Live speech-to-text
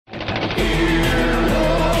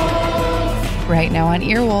Right now on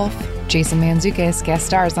Earwolf, Jason Mantzoukas guest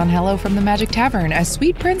stars on Hello from the Magic Tavern, a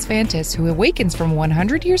sweet Prince Vantis who awakens from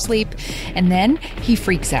 100-year sleep and then he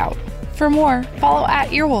freaks out. For more, follow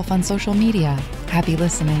 @Earwolf on social media. Happy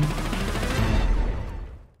listening.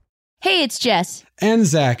 Hey, it's Jess. And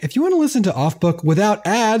Zach. If you want to listen to Off Book without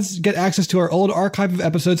ads, get access to our old archive of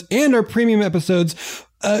episodes and our premium episodes,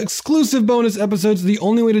 exclusive bonus episodes, the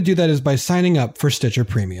only way to do that is by signing up for Stitcher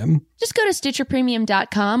Premium. Just go to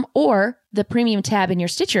StitcherPremium.com or the Premium tab in your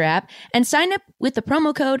Stitcher app and sign up with the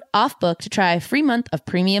promo code OFFBOOK to try a free month of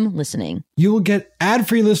premium listening. You will get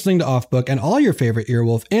ad-free listening to Off Book and all your favorite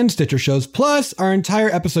Earwolf and Stitcher shows, plus our entire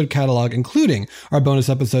episode catalog, including our bonus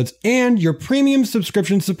episodes, and your premium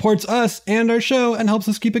subscription supports us and our show and helps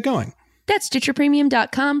us keep it going. That's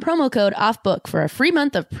StitcherPremium.com, promo code OFFBOOK for a free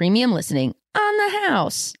month of premium listening on the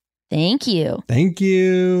house. Thank you. Thank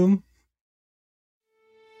you.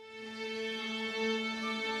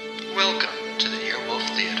 Welcome to the Earwolf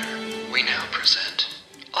Theater. We now present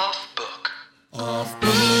Off Book. Off Book,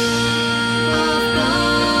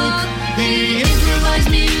 the improvised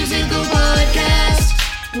musical podcast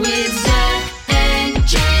with Zach and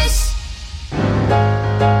Jess.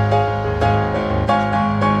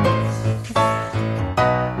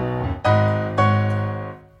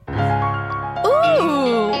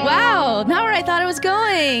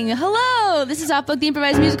 Going. Hello, this is Off Book, the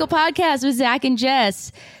improvised musical podcast with Zach and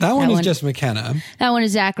Jess. That one is Jess McKenna. That one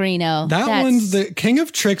is Zach Reno. That's one's the king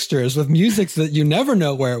of tricksters with music that you never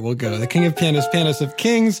know where it will go. The king of pianist of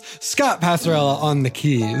kings, Scott Passarella on the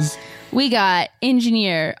keys. We got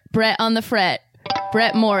engineer Brett on the fret,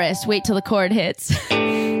 Brett Morris, wait till the chord hits.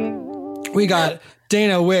 We got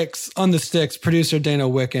Dana Wicks on the sticks, producer Dana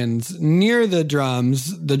Wickens near the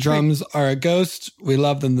drums. The drums are a ghost. We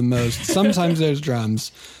love them the most. Sometimes there's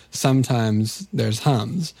drums. Sometimes there's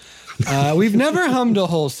hums. We've never hummed a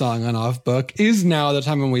whole song on Off Book. Is now the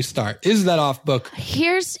time when we start? Is that Off Book?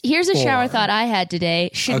 Here's a shower thought I had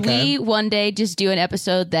today. Should we one day just do an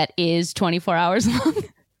episode that is 24 hours long?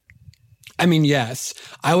 I mean, yes.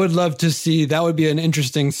 I would love to see. That would be an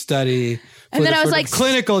interesting study. And then I was like,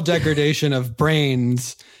 clinical degradation of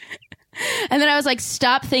brains. And then I was like,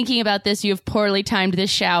 stop thinking about this. You have poorly timed this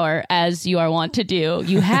shower, as you are wont to do.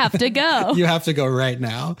 You have to go. You have to go right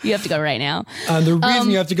now. You have to go right now. The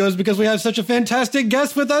reason you have to go is because we have such a fantastic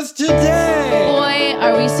guest with us today. Boy,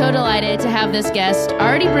 are we so delighted to have this guest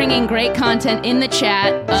already bringing great content in the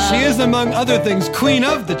chat. She is, among other things, queen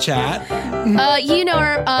of the chat. You know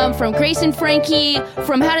her from Grace and Frankie,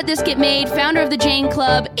 from How Did This Get Made, founder of the Jane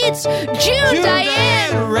Club. It's June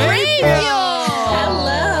Diane Raphael.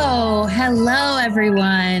 Hello,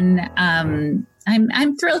 everyone.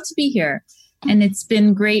 I'm thrilled to be here, and it's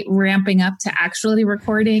been great ramping up to actually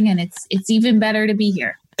recording, and it's even better to be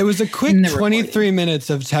here. It was a quick 23 minutes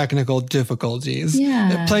of technical difficulties.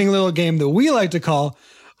 Yeah. Playing a little game that we like to call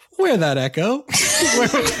Where That Echo,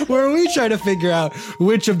 where we try to figure out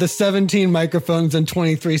which of the 17 microphones and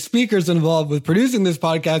 23 speakers involved with producing this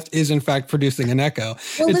podcast is in fact producing an echo.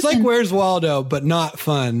 Well, it's like Where's Waldo, but not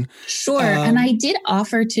fun. Sure. And I did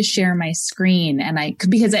offer to share my screen,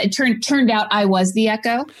 because it turned out I was the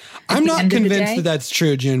echo. I'm not convinced that that's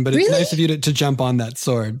true, June, but it's nice of you to jump on that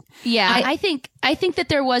sword. Yeah, I think that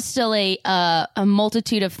there was still a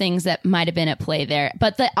multitude of things that might have been at play there.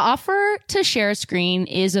 But the offer to share a screen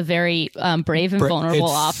is a very brave and vulnerable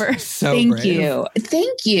offer. So Thank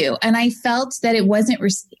you. And I felt that it wasn't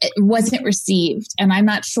received. And I'm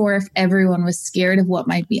not sure if everyone was scared of what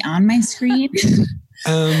might be on my screen.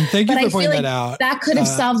 Thank you for pointing that out. That could have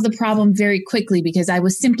solved the problem very quickly because I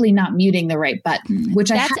was simply not muting the right button,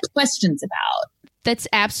 which I had questions about. That's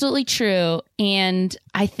absolutely true. And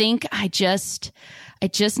I think I just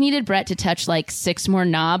needed Brett to touch like 6 more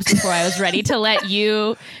knobs before I was ready to let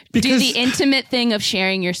you do the intimate thing of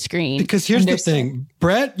sharing your screen. Because here's the thing.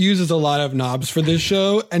 Brett uses a lot of knobs for this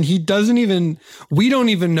show, and we don't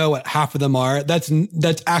even know what half of them are. That's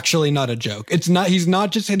actually not a joke. He's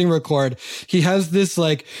not just hitting record. He has this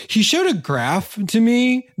he showed a graph to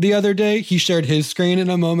me the other day. He shared his screen in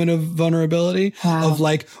a moment of vulnerability of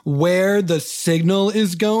where the signal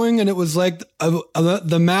is going. And it was like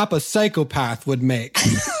the map a psychopath would make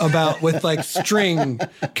with string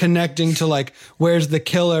connecting to where's the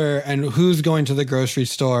killer and who's going to the grocery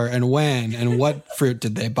store and when and what fruit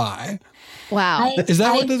did they buy. Wow. Is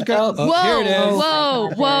that what this graph? Here it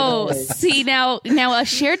is. Whoa. See, now a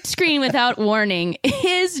shared screen without warning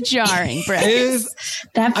is jarring, Brett.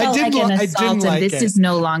 That felt like an assault, and this is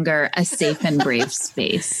no longer a safe and brave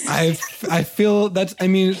space. I feel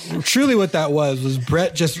truly what that was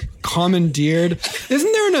Brett just commandeered.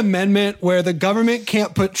 Isn't there an amendment where the government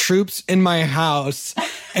can't put troops in my house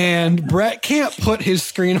and Brett can't put his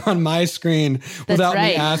screen on my screen without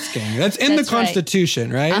me asking? That's in the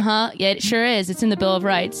Constitution, right? Yeah, it sure is. It's in the Bill of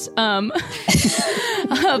Rights. About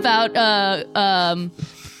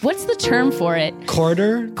what's the term for it?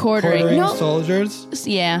 Quartering soldiers?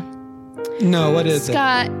 Yeah. No, what is it?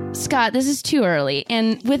 Scott, this is too early.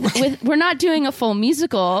 And with we're not doing a full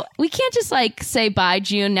musical. We can't just like say bye,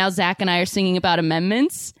 June. Now Zach and I are singing about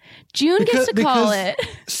amendments. June gets to call it.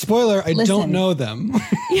 Spoiler, I don't know them.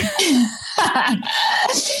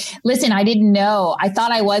 Listen, I didn't know. I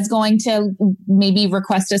thought I was going to maybe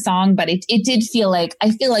request a song, but it did feel like,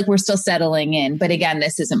 I feel like we're still settling in. But again,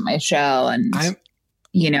 this isn't my show. And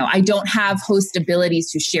I don't have host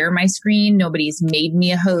abilities to share my screen. Nobody's made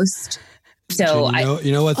me a host. So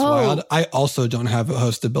you know what's wild? I also don't have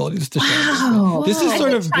host abilities to share. Wow. This is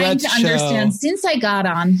sort of Brett's show. Since I got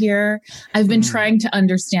on here, I've been trying to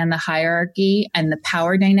understand the hierarchy and the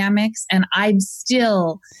power dynamics, and I'm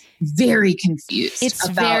still very confused.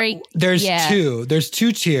 There's two. There's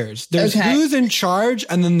two tiers. There's who's in charge,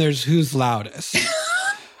 and then there's who's loudest.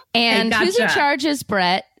 And who's in charge is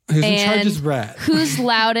Brett. Who's in charge is Brett. Who's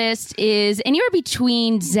loudest is anywhere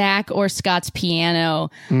between Zach or Scott's piano.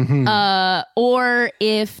 Mm-hmm. Or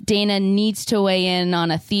if Dana needs to weigh in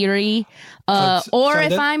on a theory.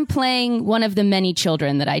 I'm playing one of the many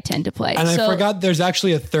children that I tend to play. And I forgot there's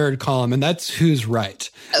actually a third column, and that's who's right.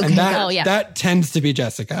 Okay. And that tends to be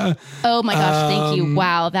Jessica. Oh my gosh, thank you.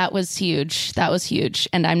 Wow, that was huge.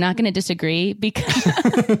 And I'm not going to disagree because...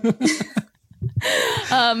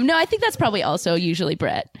 No, I think that's probably also usually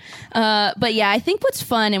Brett. But yeah, I think what's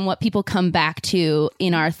fun and what people come back to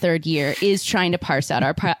in our third year is trying to parse out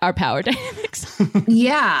our power dynamics.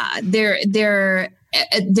 Yeah, they're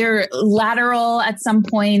lateral at some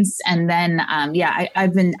points, and then I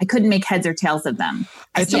couldn't make heads or tails of them.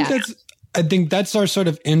 I think that's our sort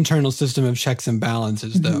of internal system of checks and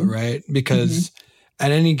balances, though, right? Because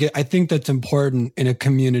at I think that's important in a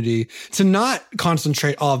community to not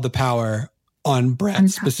concentrate all of the power on Brett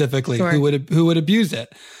specifically, who would abuse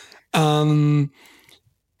it.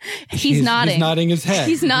 He's nodding. He's nodding his head.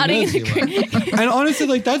 He's nodding. And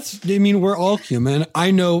honestly, we're all human.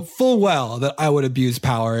 I know full well that I would abuse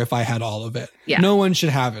power if I had all of it. Yeah. No one should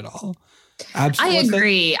have it all. Absolutely. I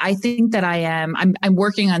agree. I think that I am. I'm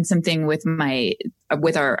working on something with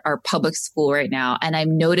our public school right now, and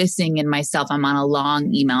I'm noticing in myself I'm on a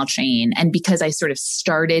long email chain, and because I sort of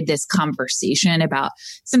started this conversation about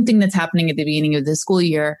something that's happening at the beginning of the school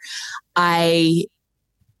year, I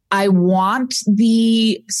want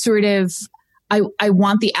the sort of I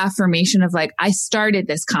want the affirmation of like, I started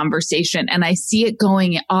this conversation and I see it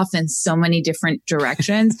going off in so many different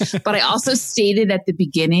directions. But I also stated at the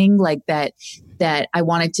beginning, like that I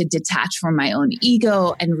wanted to detach from my own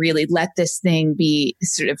ego and really let this thing be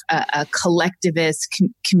sort of a collectivist But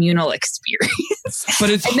communal experience.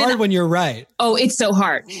 it's hard when you're right. Oh, it's so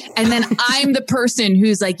hard. And then I'm the person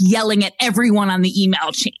who's like yelling at everyone on the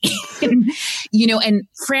email chain, and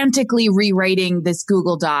frantically rewriting this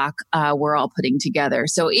Google Doc we're all putting together.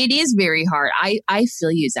 So it is very hard. I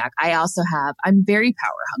feel you, Zach. I'm very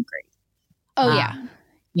power hungry. Oh,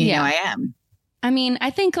 yeah. I am. I mean, I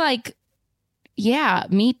think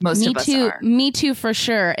me too. Me too, for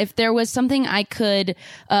sure. If there was something I could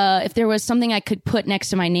put next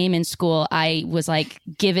to my name in school, I was like,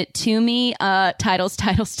 give it to me. Titles.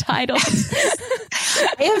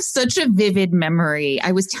 I have such a vivid memory.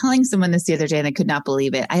 I was telling someone this the other day and I could not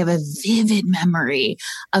believe it. I have a vivid memory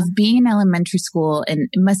of being in elementary school, and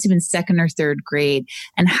it must have been second or third grade,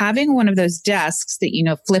 and having one of those desks that,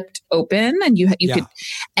 flipped open and you could,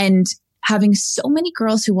 and having so many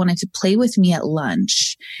girls who wanted to play with me at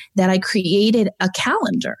lunch that I created a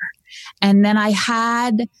calendar. And then I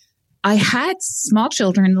had small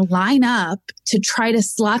children line up to try to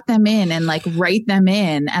slot them in and like write them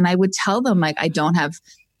in. And I would tell them like, I don't have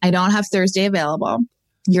Thursday available.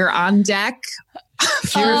 You're on deck.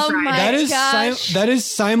 That is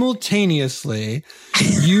simultaneously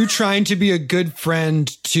you trying to be a good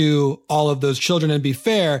friend to all of those children and be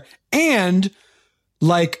fair, and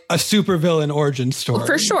like a supervillain origin story.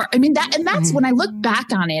 For sure. I mean, that's when I look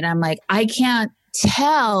back on it, I'm like, I can't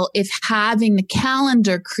tell if having the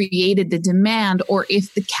calendar created the demand or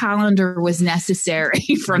if the calendar was necessary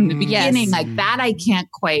from the beginning. Like that, I can't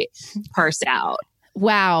quite parse out.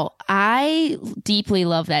 Wow. I deeply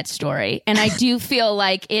love that story. And I do feel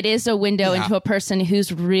like it is a window into a person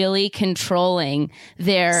who's really controlling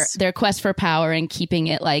their quest for power and keeping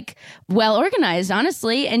it like well organized,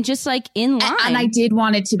 honestly, and just like in line. And I did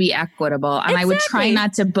want it to be equitable. And I would try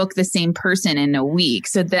not to book the same person in a week.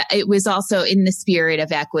 So that it was also in the spirit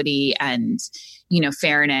of equity and,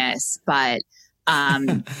 fairness. But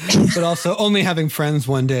but also only having friends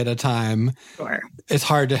one day at a time. Sure. It's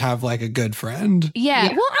hard to have like a good friend. Yeah.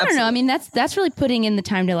 Well, I don't know. I mean, that's really putting in the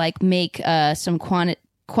time to like make some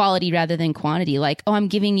quality rather than quantity. Like, I'm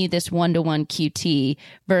giving you this 1-to-1 QT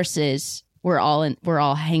versus we're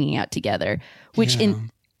all hanging out together, which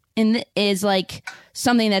is like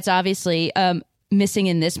something that's obviously missing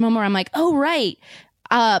in this moment where I'm like, oh, right.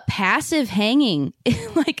 Passive hanging,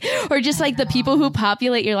 like, or just like the people who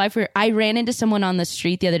populate your life. Where I ran into someone on the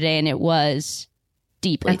street the other day and it was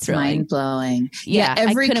deeply thrilling. Mind blowing. Yeah,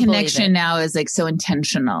 every connection now is like so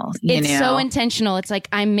intentional. It's so intentional. It's like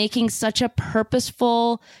I'm making such a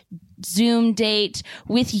purposeful Zoom date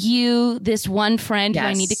with you, this one friend who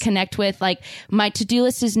I need to connect with. Like my to-do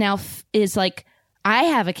list is now is like I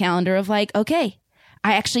have a calendar of like, okay,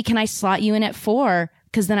 can I slot you in at 4?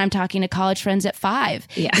 Because then I'm talking to college friends at 5.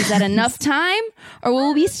 Yeah. Is that enough time or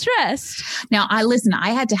will we be stressed? Now, I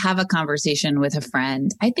had to have a conversation with a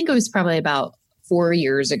friend. I think it was probably about 4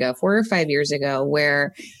 or 5 years ago,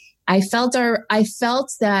 where I felt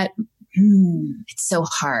that it's so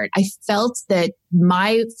hard. I felt that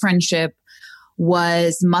my friendship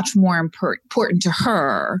was much more important to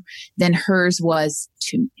her than hers was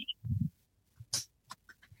to me.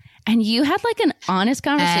 And you had like an honest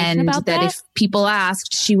conversation about that? If people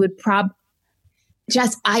asked, she would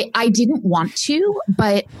I didn't want to,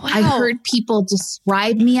 but I heard people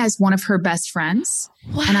describe me as one of her best friends.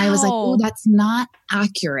 Wow. And I was like, oh, that's not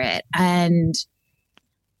accurate. And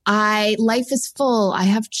life is full. I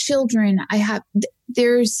have children.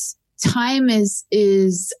 Time is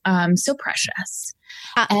so precious.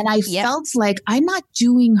 And I felt like I'm not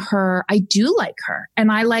doing her. I do like her.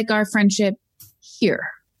 And I like our friendship here.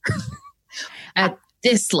 At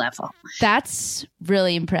this level. That's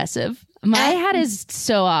really impressive. My hat is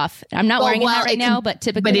so off. I'm not wearing a hat right now, but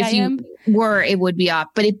typically I am. It would be off.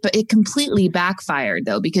 But it completely backfired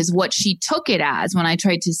though, because what she took it as when I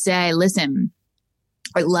tried to say, listen,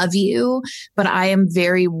 I love you, but I am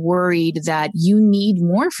very worried that you need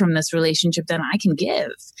more from this relationship than I can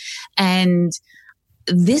give. And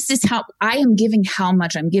this is how I am giving how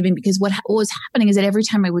much I'm giving, because what was happening is that every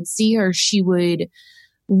time I would see her, she would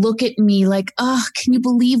look at me like, oh, can you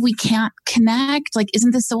believe we can't connect? Like,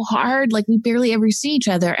 isn't this so hard? Like, we barely ever see each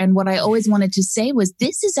other. And what I always wanted to say was,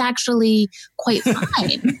 this is actually quite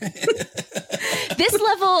fine. This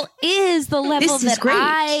level is the level that great.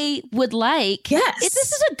 I would like. Yes. This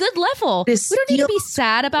is a good level. We don't need to be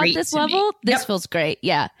sad about this level. This feels great.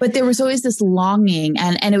 Yeah. But there was always this longing,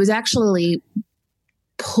 and it was actually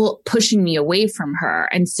pushing me away from her.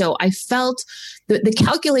 And so I felt the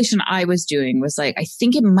calculation I was doing was like, I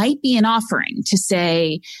think it might be an offering to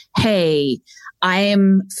say, hey, I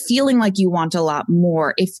am feeling like you want a lot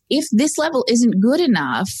more. If this level isn't good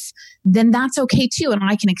enough, then that's okay too. And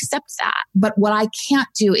I can accept that. But what I can't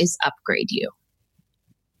do is upgrade you.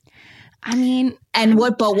 I mean,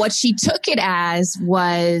 but what she took it as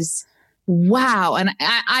was, wow. And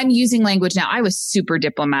I'm using language now. I was super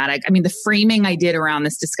diplomatic. I mean, the framing I did around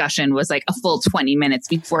this discussion was like a full 20 minutes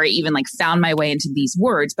before I even like found my way into these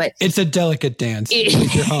words. But it's a delicate dance.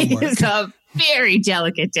 It's a very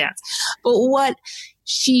delicate dance. But what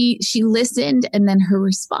she listened, and then her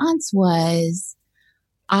response was,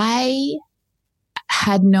 I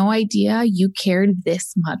had no idea you cared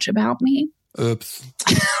this much about me. Oops.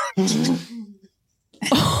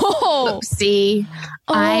 See,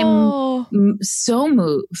 I'm so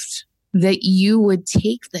moved that you would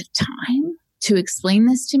take the time to explain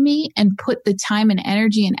this to me and put the time and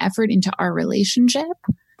energy and effort into our relationship.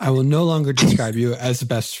 I will no longer describe you as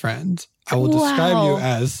best friend. I will describe you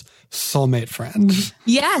as soulmate friend.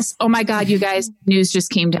 Yes. Oh my God, you guys, news just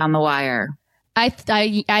came down the wire.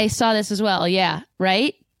 I saw this as well. Yeah.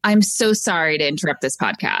 Right. I'm so sorry to interrupt this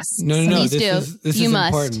podcast. No. Please This is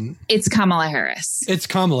important. It's Kamala Harris.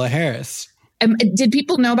 Did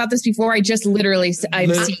people know about this before? I just literally, I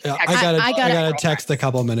got a text a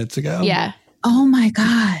couple minutes ago. Yeah. Oh my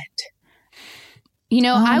God. You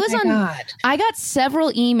know, I got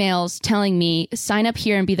several emails telling me, sign up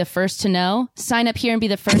here and be the first to know. Sign up here and be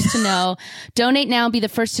the first to know. Donate now and be the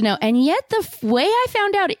first to know. And yet the way I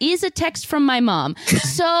found out is a text from my mom.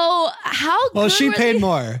 So how Well, she paid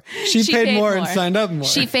more. She paid more and signed up more.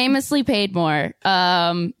 She famously paid more.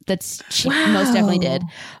 She most definitely did.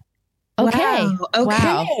 Okay. Wow. Okay.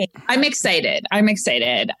 Wow. I'm excited.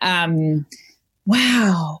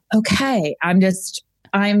 Wow. Okay. I'm just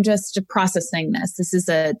processing this. This is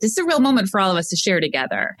a real moment for all of us to share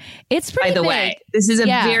together. It's pretty By the big. way, this is a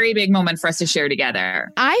Yeah. very big moment for us to share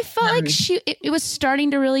together. I felt like it was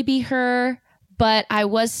starting to really be her, but I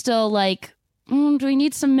was still like, do we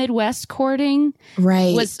need some Midwest courting?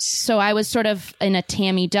 Right. So I was sort of in a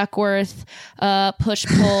Tammy Duckworth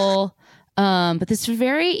push-pull. But this is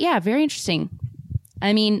very interesting.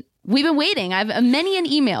 I mean, we've been waiting. I've many an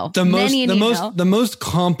email. The most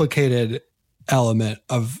complicated element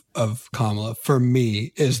of Kamala for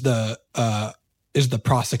me is the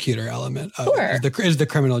prosecutor element. Is the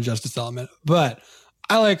criminal justice element. But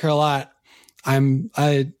I like her a lot.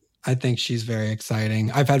 I think she's very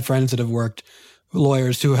exciting. I've had friends that have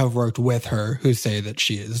lawyers who have worked with her who say that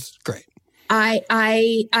she is great.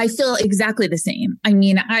 I feel exactly the same. I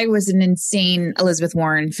mean, I was an insane Elizabeth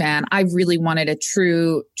Warren fan. I really wanted a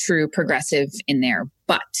true progressive in there.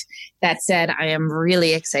 But that said, I am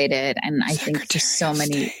really excited. And I think for so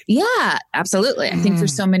many, absolutely. I think for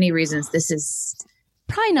so many reasons, this is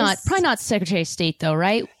probably not Secretary of State though,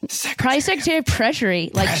 right? Probably Secretary of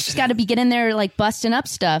Treasury. Like she's got to be getting there, like busting up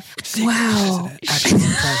stuff. Wow.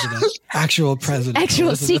 Actual president.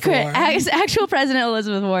 Actual President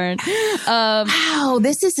Elizabeth Warren. Wow.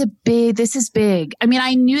 This is big. I mean,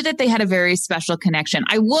 I knew that they had a very special connection.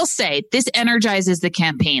 I will say this energizes the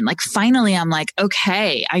campaign. Like finally, I'm like,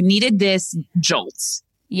 okay, I needed this jolt.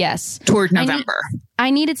 Yes. Toward November. I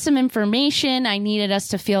needed some information. I needed us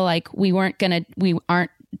to feel like we aren't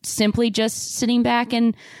simply just sitting back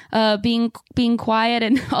and being quiet.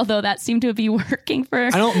 And although that seemed to be working for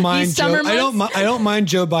I don't mind these summer months. I don't mind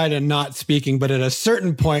Joe Biden not speaking, but at a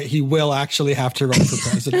certain point he will actually have to run for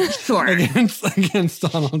president Sure. against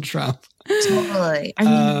Donald Trump. Totally. I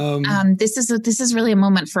mean, this is really a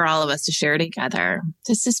moment for all of us to share together.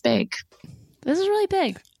 This is big. This is really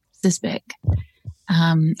big. This big.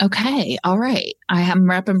 Okay. All right. I am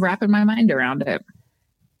wrapping my mind around it.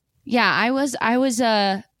 Yeah, I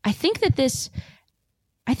think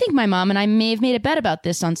my mom and I may have made a bet about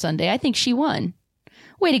this on Sunday. I think she won.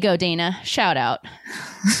 Way to go, Dana. Shout out.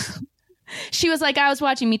 She was like, I was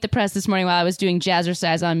watching Meet the Press this morning while I was doing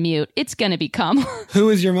jazzercise on mute. It's going to be Kamala. Who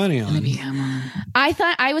is your money on? I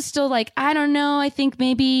thought I was still like, I don't know. I think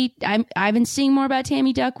maybe I've been seeing more about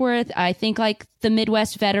Tammy Duckworth. I think like the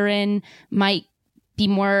Midwest veteran might be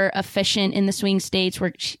more efficient in the swing states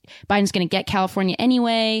where Biden's going to get California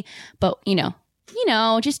anyway. But,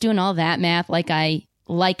 just doing all that math like I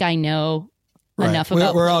know enough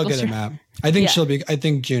about. We're all good at math. I think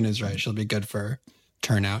June is right. She'll be good for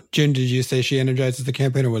turnout. June, did you say she energizes the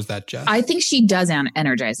campaign or was that Jess? I think she does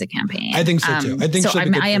energize the campaign. I think so too. I think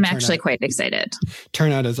I am actually quite excited.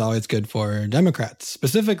 Turnout is always good for Democrats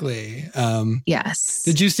specifically. Yes.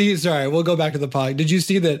 Did you see, sorry, we'll go back to the pod. Did you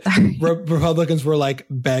see that Republicans were like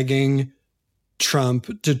begging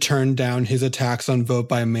Trump to turn down his attacks on vote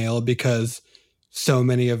by mail because so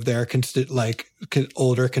many of their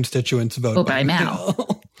older constituents vote by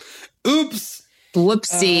mail? Oops.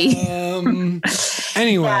 Whoopsie.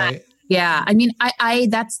 Anyway. Yeah. I mean, I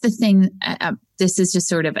that's the thing. This is just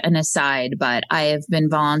sort of an aside, but I have been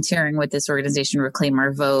volunteering with this organization, Reclaim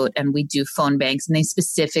Our Vote, and we do phone banks, and they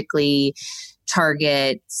specifically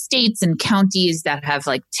target states and counties that have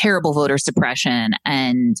like terrible voter suppression.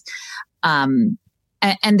 And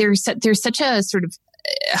there's such a sort of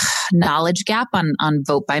knowledge gap on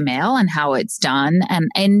vote by mail and how it's done. And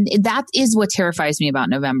that is what terrifies me about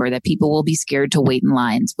November, that people will be scared to wait in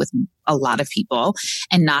lines with a lot of people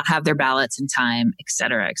and not have their ballots in time, et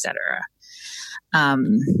cetera, et cetera.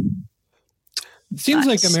 It seems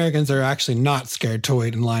like Americans are actually not scared to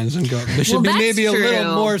wait in lines and go. They should be maybe a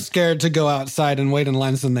little more scared to go outside and wait in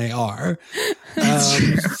lines than they are.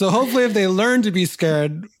 So hopefully if they learn to be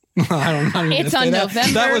scared, I don't know. It's on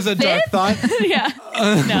November. That was a 5th? dark thought. Yeah.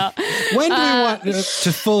 No. When do we want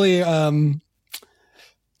to fully? Guys,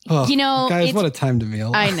 what a time to be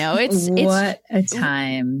alive! I know what a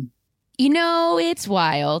time. It's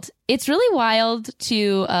wild. It's really wild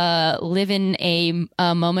to live in a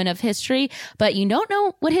moment of history, but you don't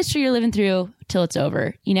know what history you're living through till it's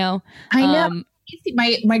over. I know.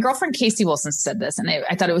 My girlfriend Casey Wilson said this, and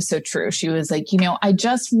I thought it was so true. She was like, I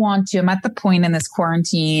just want to, I'm at the point in this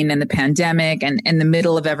quarantine and the pandemic and in the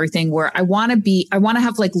middle of everything where I want to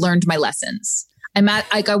have like learned my lessons.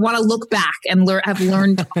 I want to look back and have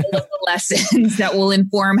learned all of the lessons that will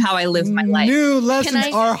inform how I live my life. New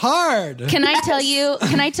lessons are hard. Can I tell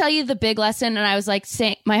you the big lesson? And I was like,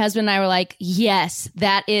 my husband and I were like, yes,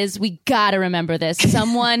 we got to remember this.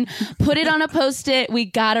 Someone put it on a Post-it. We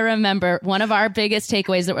got to remember. One of our biggest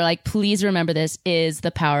takeaways that we're like, please remember this is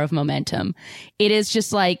the power of momentum. It is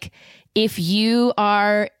just like, if you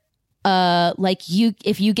are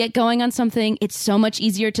if you get going on something, it's so much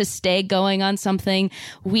easier to stay going on something.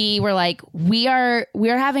 We were like,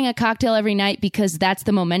 we're having a cocktail every night because that's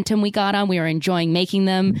the momentum we got on. We were enjoying making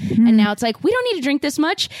them. And now it's like, we don't need to drink this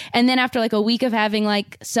much. And then after like a week of having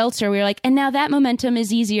like seltzer, we were like, and now that momentum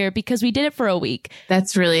is easier because we did it for a week.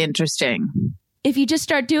 That's really interesting. If you just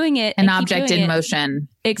start doing it. An object in motion.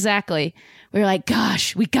 Exactly. We were like,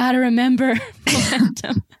 gosh, we got to remember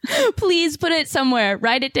momentum. Please put it somewhere.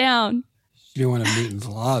 Write it down. You want to Newton's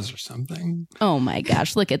laws or something. Oh my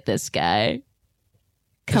gosh, look at this guy.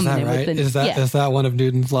 Is that right? Is that one of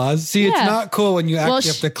Newton's laws? See, it's not cool when you actually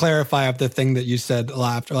have to clarify up the thing that you said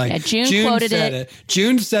after. Like June quoted said it.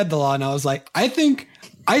 June said the law, and I was like, I think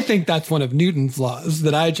that's one of Newton's laws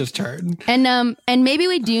that I just heard. And maybe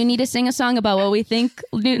we do need to sing a song about what we think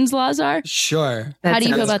Newton's laws are. Sure. How do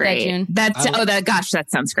you feel about that, June? That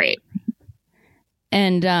sounds great.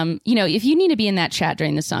 And if you need to be in that chat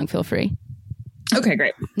during the song, feel free. Okay,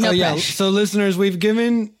 great. No yeah. pressure. So listeners, we've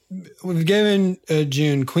given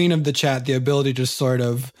June, Queen of the Chat, the ability to sort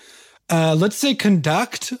of, let's say,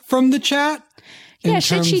 conduct from the chat. Yeah,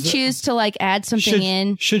 should she choose to like add something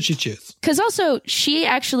in? Should she choose? Because also she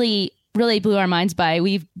actually really blew our minds by.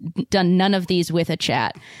 We've done none of these with a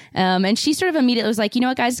chat. And she sort of immediately was like, you know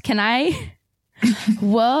what, guys, can I?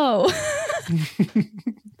 Whoa.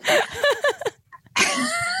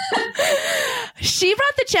 She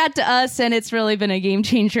brought the chat to us, and it's really been a game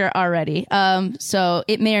changer already. So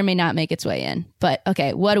it may or may not make its way in. But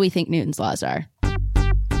okay, what do we think Newton's laws are?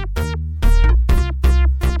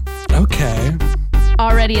 Okay.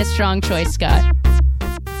 Already a strong choice, Scott.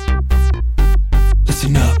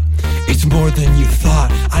 Listen up. It's more than you thought.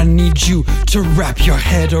 I need you to wrap your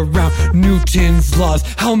head around Newton's laws.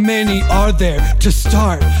 How many are there to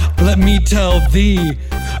start? Let me tell thee.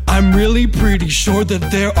 I'm really pretty sure that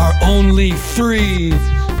there are only 3.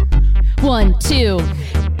 1, 2,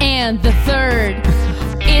 and the third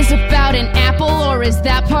is about an apple, or is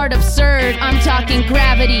that part absurd? I'm talking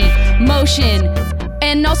gravity, motion,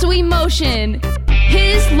 and also emotion.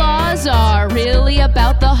 His laws are really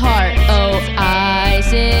about the heart. Oh,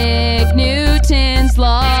 Isaac Newton's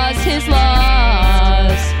laws, his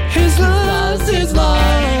laws. His laws, his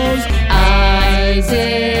laws.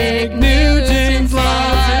 Isaac Newton's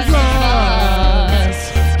laws, his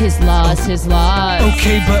laws. His laws, his laws.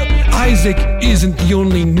 Okay, but Isaac isn't the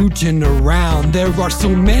only Newton around. There are so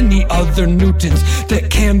many other Newtons that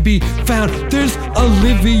can be found. There's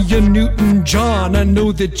Olivia Newton-John, I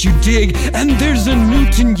know that you dig. And there's a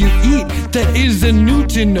Newton you eat that is a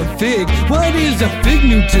Newton of fig. What is a fig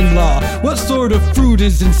Newton law? What sort of fruit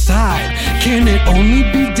is inside? Can it only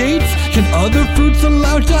be dates? Can other fruits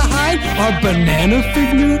allowed to hide? Are banana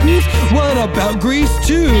fig Newtons? What about Greece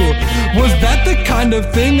too? Was that the kind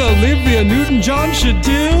of thing Olivia Newton-John should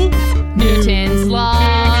do? Newton's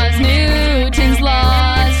laws, Newton's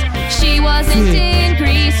laws. She wasn't in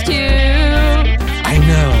Greece too. I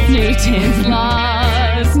know. Newton's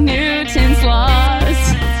laws, Newton's laws.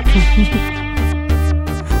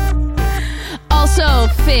 Also,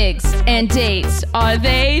 figs and dates, are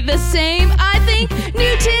they the same? I think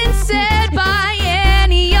Newton said by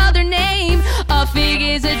any other name. A fig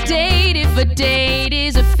is a date if a date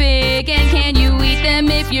is a fig. And can you eat them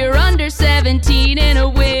if you're under 17 in a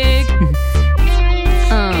wig?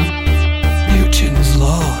 Newton's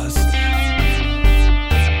laws.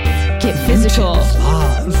 Get physical. Newton's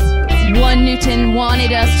laws. One Newton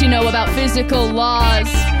wanted us to know about physical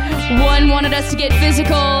laws. One wanted us to get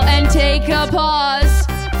physical and take a pause.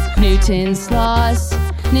 Newton's laws,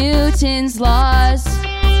 Newton's laws.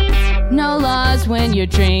 No laws when you're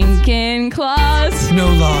drinking claws.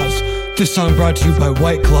 No laws. This song brought to you by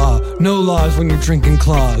White Claw. No laws when you're drinking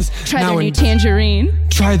claws. Try their new tangerine.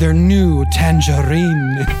 Try their new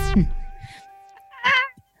tangerine.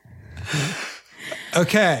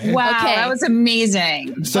 Okay. Wow, Okay. that was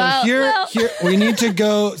amazing. So here we need to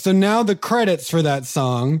go. So now the credits for that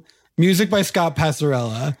song: music by Scott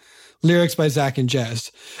Passarella, lyrics by Zach and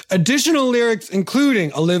Jess. Additional lyrics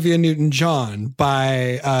including Olivia Newton-John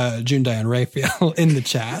by June Diane Raphael in the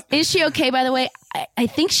chat. Is she okay, by the way? I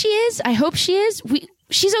think she is. I hope she is.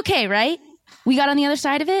 She's okay, right? We got on the other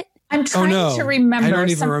side of it? I'm trying to remember. I don't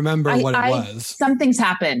even remember what it was. Something's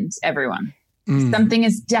happened, everyone. Something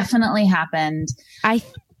has definitely happened.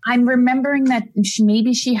 I'm remembering that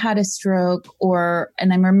maybe she had a stroke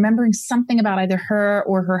and I'm remembering something about either her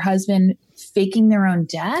or her husband faking their own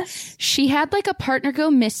death. She had like a partner go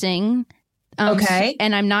missing. Okay.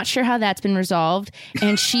 And I'm not sure how that's been resolved.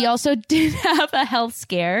 And she also did have a health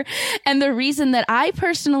scare. And the reason that I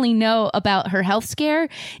personally know about her health scare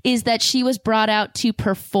is that she was brought out to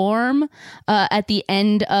perform at the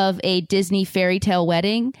end of a Disney fairy tale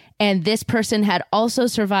wedding. And this person had also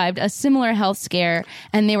survived a similar health scare.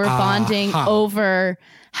 And they were bonding over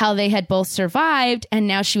how they had both survived, and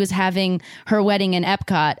now she was having her wedding in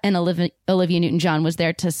Epcot, and Olivia Newton-John was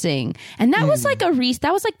there to sing. And that was like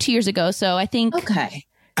that was like 2 years ago, so I think... Okay.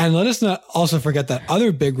 And let us not also forget that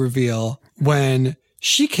other big reveal when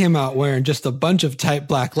she came out wearing just a bunch of tight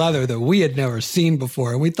black leather that we had never seen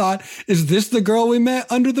before. And we thought, is this the girl we met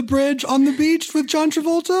under the bridge on the beach with John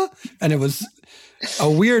Travolta? And it was... a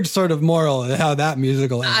weird sort of moral of how that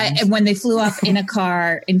musical ends. When they flew off in a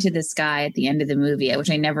car into the sky at the end of the movie,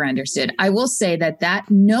 which I never understood. I will say that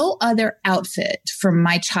no other outfit from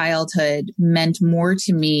my childhood meant more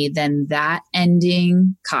to me than that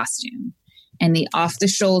ending costume and the off the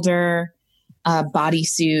shoulder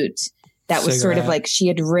bodysuit. That was sort of like she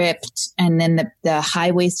had ripped, and then the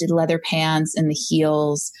high-waisted leather pants and the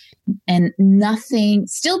heels. And nothing,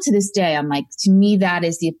 still to this day, I'm like, to me, that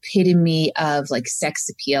is the epitome of like sex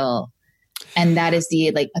appeal. And that is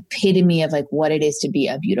the like epitome of like what it is to be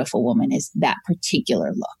a beautiful woman, is that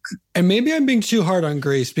particular look. And maybe I'm being too hard on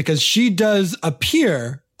Grace because she does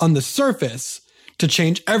appear on the surface to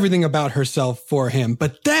change everything about herself for him.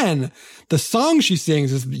 But then the song she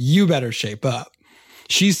sings is "You Better Shape Up."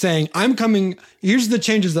 She's saying, here's the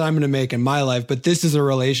changes that I'm going to make in my life, but this is a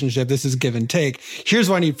relationship. This is give and take. Here's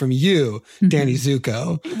what I need from you, Danny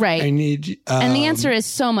Zuko. Right. I need... and the answer is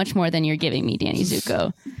so much more than you're giving me, Danny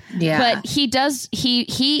Zuko. Yeah. But he does,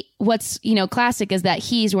 what's, classic is that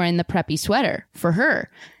he's wearing the preppy sweater for her.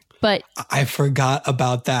 But I forgot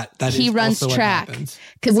about that. That he is runs also track.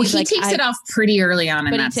 Because he takes it off pretty early on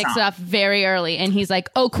in that song. But he takes it off very early, and he's like,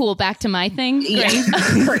 "Oh, cool, back to my thing." Yeah.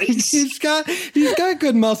 Great. He's got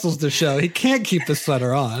good muscles to show. He can't keep the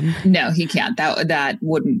sweater on. No, he can't. That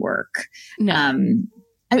wouldn't work. No.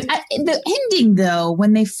 The ending, though,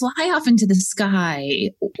 when they fly off into the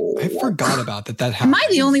sky. I forgot about that. That Am happened. I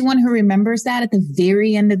the only one who remembers that at the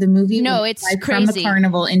very end of the movie? No, it's from crazy. the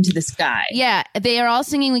carnival into the sky. Yeah, they are all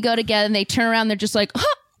singing "We Go Together," and they turn around. They're just like,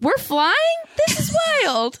 "Huh, we're flying? This is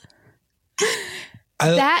wild."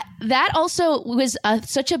 That also was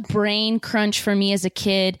such a brain crunch for me as a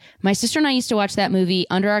kid. My sister and I used to watch that movie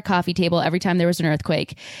under our coffee table every time there was an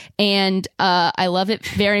earthquake, and I love it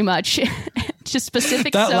very much. Just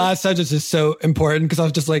specific. That last sentence is so important because I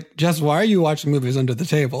was just like, Jess, why are you watching movies under the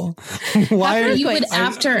table? Why are you would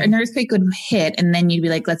after an earthquake would hit, and then you'd be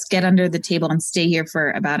like, let's get under the table and stay here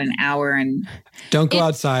for about an hour and don't go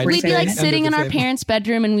outside. We'd be like Under sitting the in our table. parents'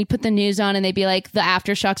 bedroom, and we'd put the news on, and they'd be like, the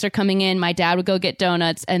aftershocks are coming in. My dad would go get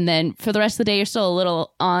donuts, and then for the rest of the day, you're still a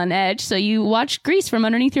little on edge. So you watch Grease from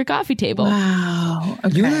underneath your coffee table. wow.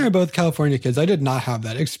 Okay. You and I are both California kids. I did not have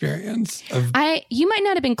that experience. You might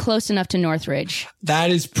not have been close enough to Northridge.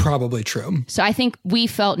 That is probably true. So I think we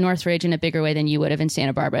felt Northridge in a bigger way than you would have in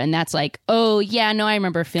Santa Barbara. And that's like, oh, yeah, no, I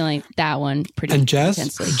remember feeling that one pretty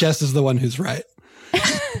intensely. Jess is the one who's right.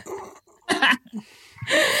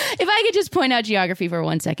 If I could just point out geography for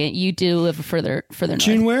 1 second, you do live further north.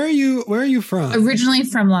 June, where are you from? Originally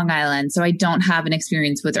from Long Island, so I don't have an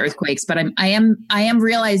experience with earthquakes. But I am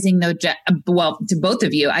realizing though, well, to both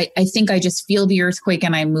of you, I think I just feel the earthquake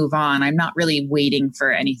and I move on. I'm not really waiting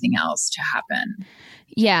for anything else to happen.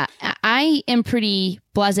 Yeah, I am pretty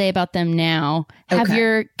blasé about them now. Have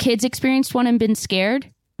your kids experienced one and been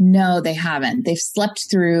scared? No, they haven't. They've slept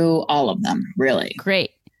through all of them, really.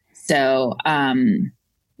 Great. So,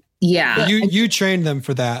 yeah. You trained them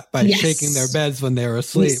for that by Yes. shaking their beds when they were We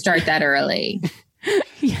asleep. start that early.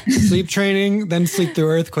 Sleep training, then sleep through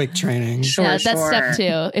earthquake training. Sure, Yeah, that's step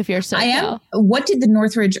 2 if you're so I am. What did the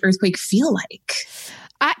Northridge earthquake feel like?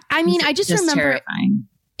 I mean, I just remember terrifying.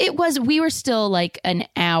 we were still like an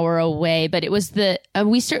hour away, but it was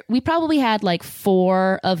we probably had like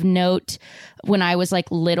 4 of note when I was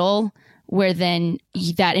like little, where then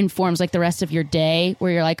that informs like the rest of your day,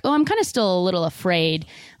 where you're like, oh, I'm kind of still a little afraid.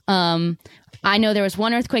 I know there was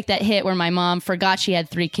one earthquake that hit where my mom forgot she had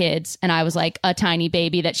 3 kids, and I was like a tiny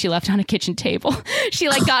baby that she left on a kitchen table. She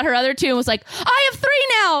like got her other 2 and was like, I have 3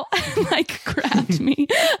 now. like grabbed me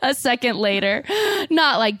a second later.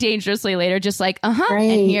 Not like dangerously later, just like, Right.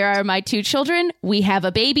 and here are my 2 children. We have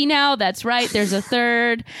a baby now. That's right. There's a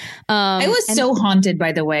third. I was so haunted,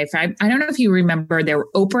 by the way. I don't know if you remember,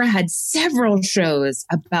 Oprah had several shows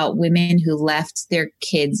about women who left their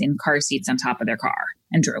kids in car seats on top of their car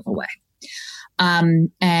and drove away. Then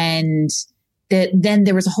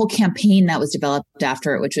there was a whole campaign that was developed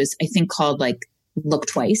after it, which was, I think, called like Look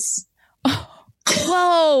Twice.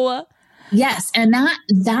 Whoa. Yes. And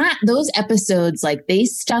those episodes, like they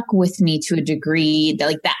stuck with me to a degree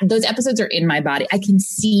that those episodes are in my body. I can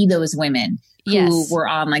see those women who were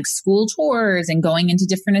on like school tours and going into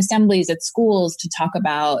different assemblies at schools to talk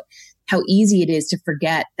about how easy it is to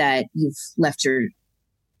forget that you've left your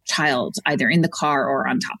child either in the car or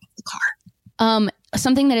on top of the car.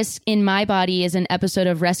 Something that is in my body is an episode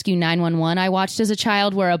of Rescue 911 I watched as a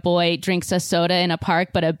child where a boy drinks a soda in a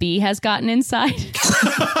park, but a bee has gotten inside.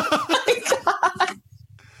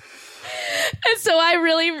 And so I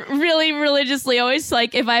really, really religiously always,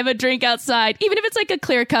 like, if I have a drink outside, even if it's like a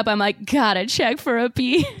clear cup, I'm like, gotta check for a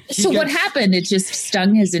bee. So what happened? It just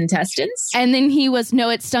stung his intestines? And then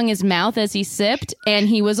it stung his mouth as he sipped, and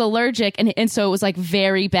he was allergic. And so it was like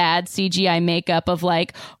very bad CGI makeup of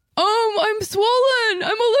like, I'm swollen.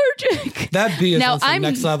 I'm allergic. That bee is also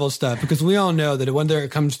next level stuff, because we all know that when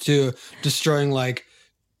it comes to destroying like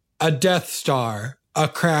a Death Star, a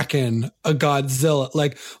Kraken, a Godzilla,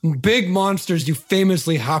 like big monsters, you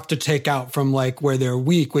famously have to take out from like where they're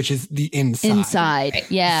weak, which is the inside.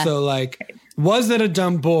 Yeah. So like, was that a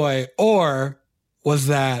dumb boy, or was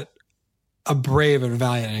that a brave and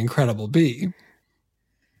valiant and incredible bee?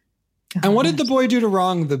 And what did the boy do to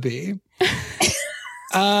wrong the bee?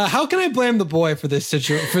 How can I blame the boy for this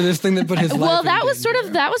for this thing that put his life? Well, that was sort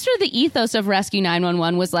of the ethos of Rescue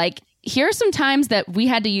 911 was like, here are some times that we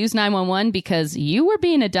had to use 911 because you were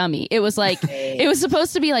being a dummy. It was like, it was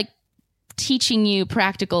supposed to be like teaching you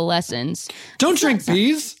practical lessons. Don't drink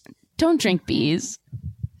bees. Don't drink bees.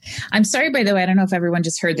 I'm sorry, by the way, I don't know if everyone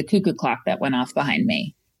just heard the cuckoo clock that went off behind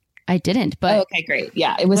me. I didn't, but okay, great.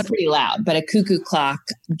 Yeah, it was pretty loud, but a cuckoo clock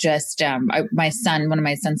just, one of my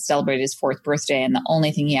sons celebrated his 4th birthday, and the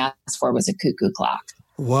only thing he asked for was a cuckoo clock.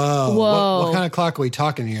 Whoa. What kind of clock are we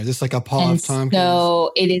talking here? Is this like a Paul F. Tompkins?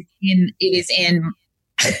 No, it is in,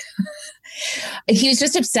 he was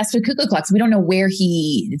just obsessed with cuckoo clocks. We don't know where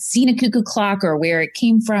he had seen a cuckoo clock or where it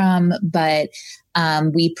came from, but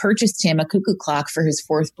we purchased him a cuckoo clock for his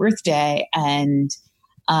 4th birthday, and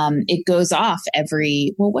it goes off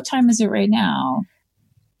what time is it right now?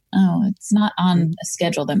 Oh, it's not on a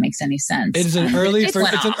schedule that makes any sense. It's an early for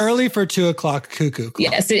 2:00 cuckoo clock.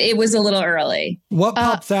 Yes, it was a little early. What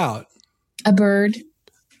pops out? A bird.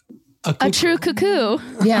 A true cuckoo.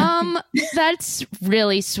 Yeah. That's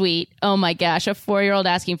really sweet. Oh my gosh, a 4-year-old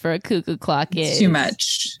asking for a cuckoo clock is too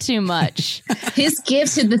much. Too much. His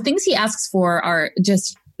gifts, the things he asks for are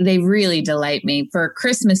just, they really delight me. For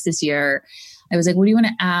Christmas this year, I was like, what do you want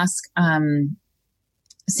to ask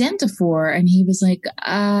Santa for? And he was like,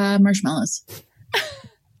 marshmallows.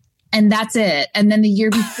 And that's it. And then the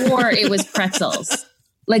year before it was pretzels.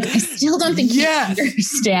 Like, I still don't think he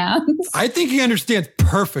understands. I think he understands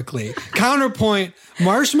perfectly. Counterpoint,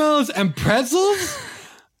 marshmallows and pretzels?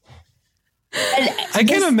 I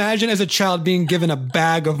can't imagine as a child being given a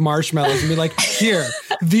bag of marshmallows and be like, here,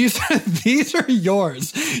 these are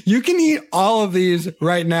yours. You can eat all of these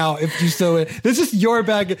right now if you so it. This is your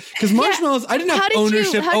bag. Because marshmallows, I didn't have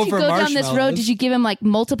ownership over marshmallows. How did you go down this road? Did you give him like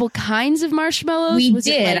multiple kinds of marshmallows? We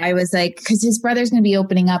did. I was like, because his brother's going to be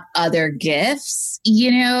opening up other gifts,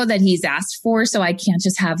 that he's asked for. So I can't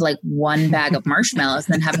just have like one bag of marshmallows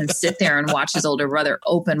and then have him sit there and watch his older brother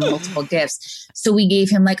open multiple gifts. So we gave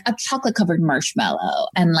him like a chocolate covered marshmallow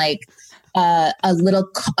and like a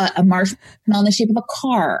marshmallow in the shape of a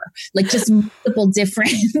car, like just multiple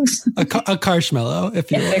different a carshmallow,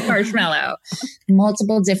 if you will. A carshmallow,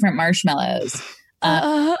 multiple different marshmallows.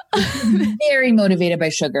 Very motivated by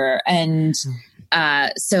sugar, and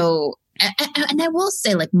so. And I will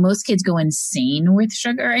say, like, most kids go insane with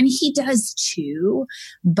sugar, and he does too.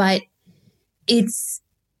 But he's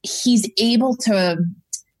able to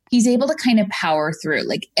kind of power through.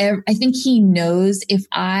 Like, I think he knows if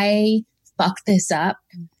I fuck this up,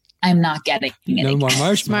 I'm not getting it. No more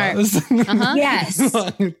marshmallows. Yes.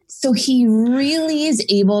 So he really is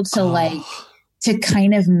able to to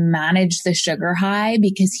kind of manage the sugar high,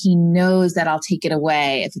 because he knows that I'll take it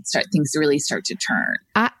away if things really start to turn.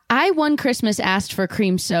 I I one Christmas asked for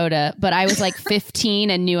cream soda, but I was like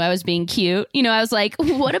 15 and knew I was being cute. You know, I was like,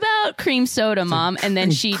 what about cream soda, Mom? And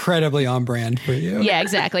then she... Incredibly on brand for you. Yeah,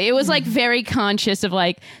 exactly. It was like very conscious of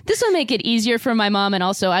like, this will make it easier for my mom. And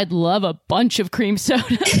also I'd love a bunch of cream soda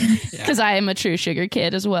because I am a true sugar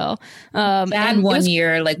kid as well. Dad one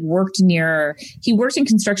year like worked in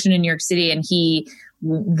construction in New York City, and he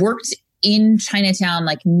worked in Chinatown,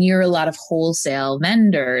 like near a lot of wholesale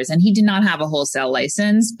vendors. And he did not have a wholesale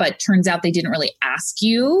license, but turns out they didn't really ask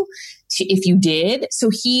you if you did.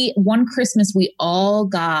 So one Christmas, we all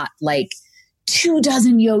got like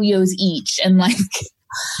 24 yo-yos each, and like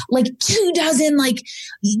 24 like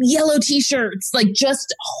yellow t-shirts, like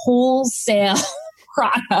just wholesale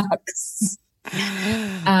products,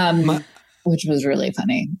 which was really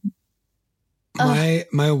funny.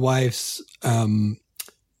 My wife's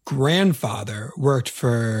grandfather worked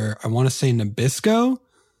for, I want to say, Nabisco,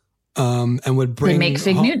 and would bring... They make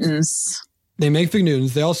Fig Newtons. They make Fig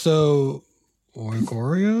Newtons. They also make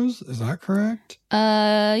Oreos. Is that correct?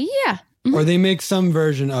 Yeah. Mm-hmm. Or they make some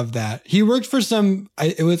version of that. He worked for some, I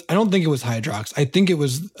don't think it was Hydrox. I think it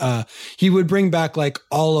was, he would bring back like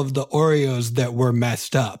all of the Oreos that were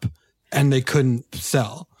messed up and they couldn't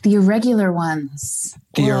sell. The irregular ones.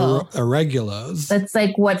 The irregulos. That's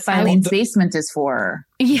like what Filene's Basement is for.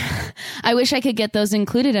 Yeah. I wish I could get those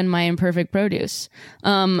included in my imperfect produce.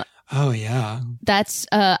 Oh, yeah. That's,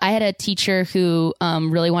 I had a teacher who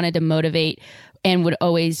really wanted to motivate and would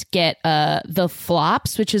always get the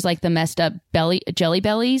flops, which is like the messed up jelly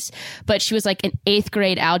bellies. But she was like an 8th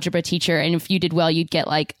grade algebra teacher. And if you did well, you'd get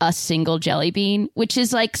like a single jelly bean, which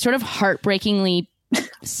is like sort of heartbreakingly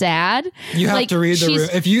sad. You have like, to read the room.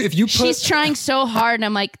 If you put, she's trying so hard, and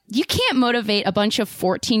I'm like, you can't motivate a bunch of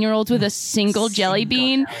 14-year-olds with a single jelly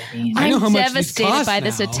bean. I'm devastated by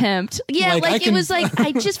this attempt. Yeah, like it was like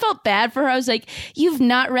I just felt bad for her. I was like, you've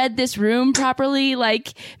not read this room properly.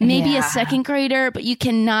 Like maybe a 2nd grader, but you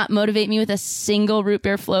cannot motivate me with a single root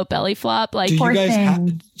beer float belly flop. Like, do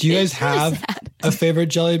you guys have a favorite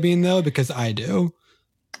jelly bean though? Because I do.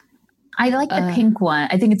 I like the pink one.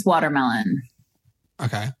 I think it's watermelon.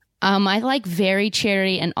 Okay. I like very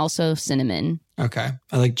cherry and also cinnamon. Okay.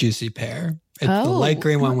 I like juicy pear. It's the light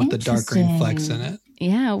green one with the dark green flecks in it.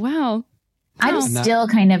 Yeah. Wow. I'm still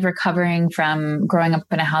kind of recovering from growing up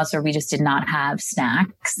in a house where we just did not have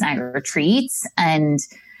snacks or treats. And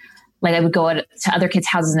like I would go to other kids'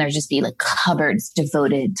 houses and there'd just be like cupboards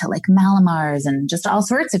devoted to like Malamars and just all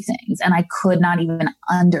sorts of things. And I could not even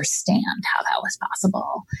understand how that was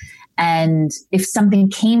possible. And if something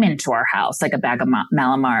came into our house, like a bag of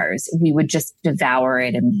Malamars, we would just devour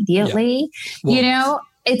it immediately. Yeah. Well, you know,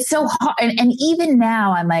 it's so hard. And even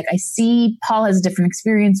now I'm like, I see Paul has a different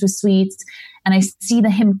experience with sweets, and I see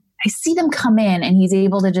them come in and he's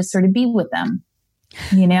able to just sort of be with them,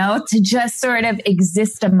 you know, to just sort of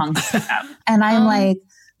exist amongst them. And I'm like,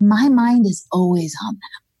 my mind is always on them.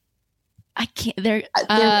 I can't. They're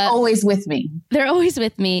always with me. They're always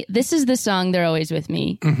with me. This is the song "They're Always With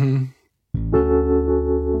Me." Mm-hmm.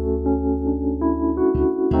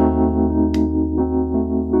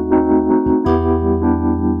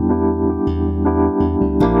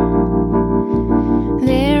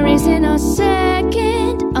 There isn't a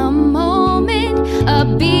second, a moment, a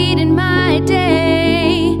beat in my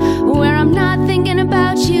day where I'm not thinking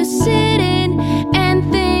about you sitting and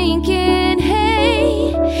thinking,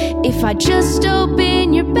 hey, if I just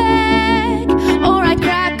open your bag or I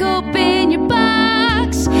crack open your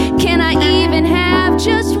box, can I even have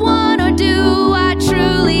just one, or do I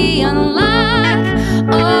truly unlock?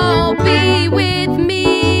 Oh, be with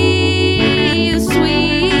me, you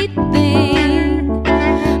sweet thing.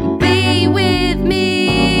 Be with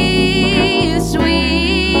me, you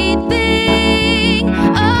sweet thing.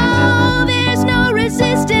 Oh, there's no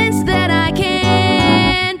resistance that I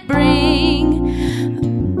can't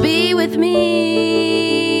bring. Be with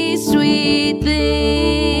me, sweet thing.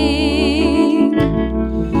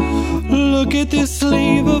 Look at this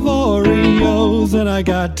sleeve of Oreos, and I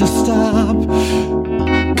got to stop.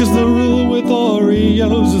 Cause the rule with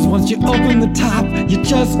Oreos is once you open the top, you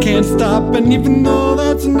just can't stop. And even though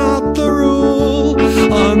that's not the rule,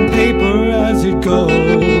 on paper as it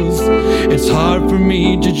goes, it's hard for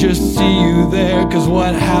me to just see you there. Cause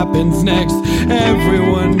what happens next,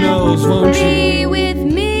 everyone knows, won't you? Be with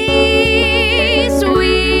me,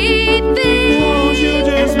 sweet thing. Won't you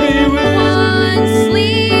just be with One me?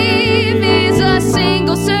 sleeve is a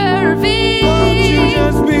single serving. Won't you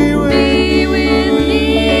just be with Be with me?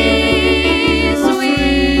 me,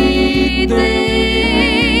 sweet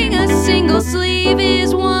thing. A single sleeve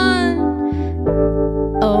is one.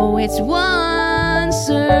 Oh, it's one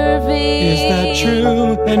serving. Is that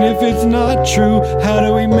true? And if it's not true, how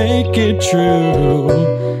do we make it true?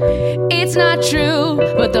 It's not true,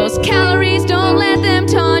 but those calories, don't let them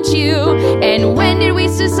taunt you. And when did we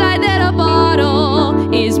decide that a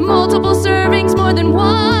bottle is multiple servings more than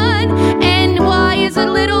one? And why is a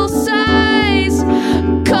little size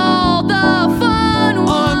called the fun one?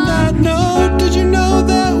 On that note, did you know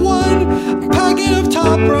that one packet of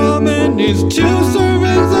top ramen is 2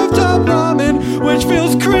 servings of top ramen, which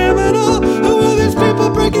feels criminal? Who are these people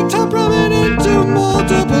breaking top ramen into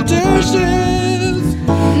multiple dishes?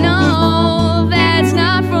 No, that's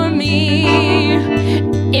not for me.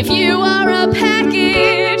 If you are a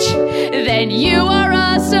package, then you are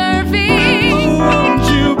a serving. Oh, won't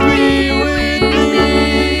you be with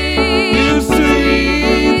me, you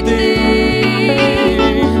sweet thing?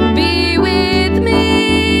 Be with me.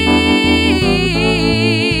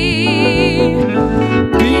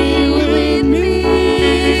 Be with me,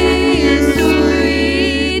 you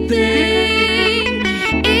sweet thing.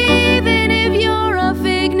 Even if you're a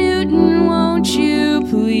fig Newton, won't you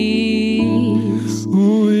please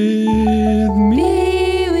With me.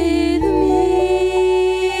 be with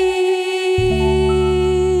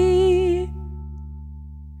me?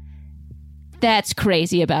 That's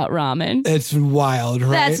crazy about ramen. It's wild,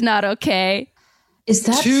 right? That's not okay. Is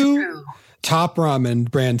that 2 true? top ramen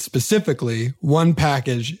brand specifically, 1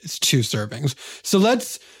 package is 2 servings. So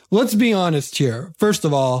let's be honest here. First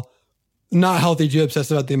of all, not healthy to obsess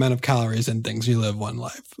about the amount of calories and things. You live one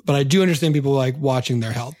life. But I do understand people like watching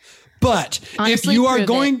their health. But Honestly, if you are prove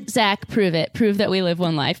going it. Zach, prove it. Prove that we live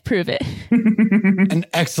one life. Prove it. an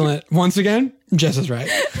excellent, once again, Jess is right.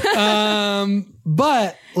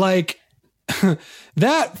 But like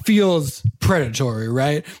that feels predatory,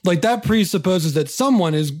 right? Like that presupposes that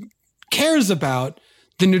someone cares about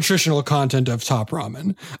the nutritional content of top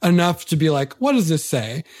ramen enough to be like, what does this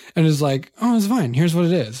say? And is like, oh, it's fine. Here's what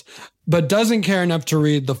it is. But doesn't care enough to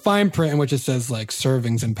read the fine print in which it says like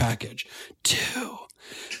servings and package 2.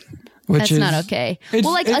 Which That's not okay. it's-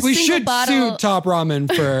 Well, like a we single should bottle- sue Top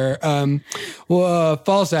Ramen for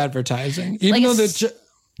false advertising, even Like though a the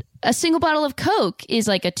A single bottle of Coke is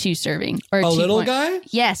like a 2 serving or a 2 little point- guy.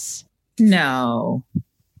 Yes, No.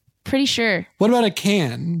 pretty sure What about a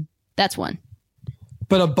can? that's 1.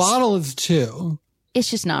 But a bottle is 2. It's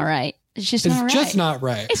just not right. It's just It's not right. just not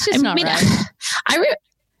right. It's just not right.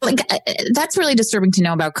 That's really disturbing to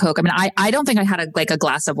know about Coke. I mean, I don't think I had a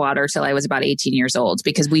glass of water till I was about 18 years old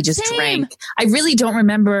because we just Same. drank. I really don't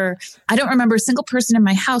remember. I don't remember a single person in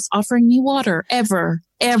my house offering me water ever.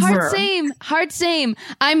 Hard same.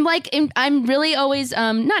 I'm really always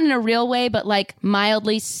not in a real way, but like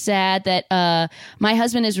mildly sad that my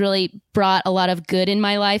husband has really brought a lot of good in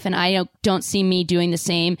my life, and I don't see me doing the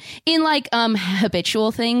same in like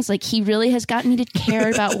habitual things. Like he really has gotten me to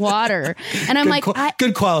care about water, and I'm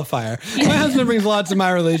Good qualifier. My husband brings lots to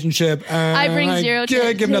my relationship. I bring zero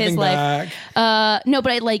to give his nothing life. back. No,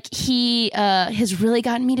 but he has really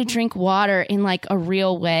gotten me to drink water in like a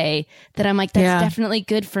real way that I'm like, that's definitely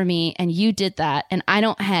good for me. And you did that. And I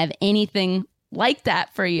don't have anything like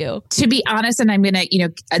that for you. To be honest, and I'm going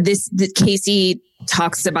to, Casey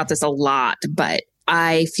talks about this a lot, but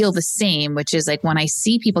I feel the same, which is like when I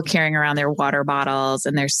see people carrying around their water bottles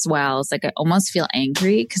and their swells, like I almost feel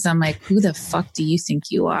angry because I'm like, who the fuck do you think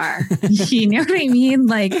you are? You know what I mean?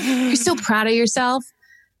 Like you're so proud of yourself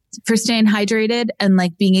for staying hydrated and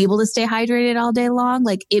like being able to stay hydrated all day long.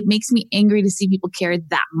 Like it makes me angry to see people care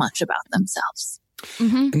that much about themselves.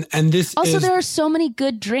 Mm-hmm. And this also, is, there are so many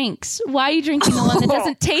good drinks. Why are you drinking the one that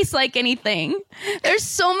doesn't taste like anything? There's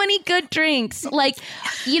so many good drinks. Like,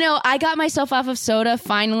 I got myself off of soda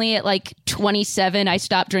finally at like 27. I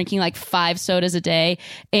stopped drinking like 5 sodas a day,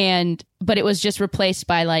 but it was just replaced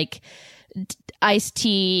by like iced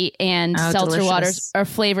tea and seltzer delicious. Waters or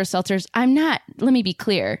flavor seltzers. Let me be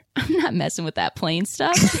clear. I'm not messing with that plain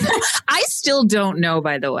stuff. I still don't know,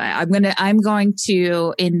 by the way. I'm going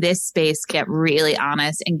to in this space get really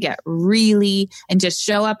honest and and just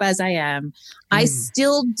show up as I am. I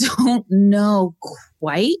still don't know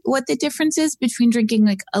quite what the difference is between drinking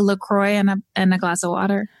like a LaCroix and a glass of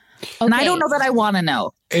water. Okay. And I don't know that I want to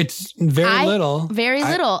know. It's very little. Very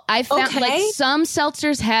little. I found like some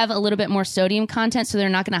seltzers have a little bit more sodium content, so they're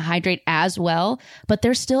not going to hydrate as well, but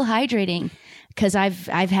they're still hydrating. Because I've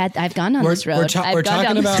gone on this road. We're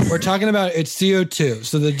talking about it's CO2.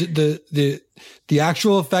 So the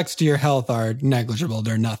actual effects to your health are negligible.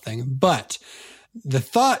 They're nothing. But the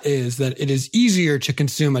thought is that it is easier to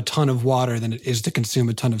consume a ton of water than it is to consume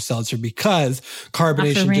a ton of seltzer because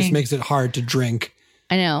carbonation just makes it hard to drink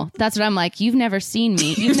I know. That's what I'm like. You've never seen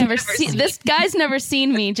me. You've never seen this guy's never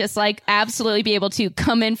seen me just like absolutely be able to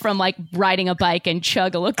come in from like riding a bike and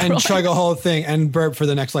chug a LaCroix. And chug a whole thing and burp for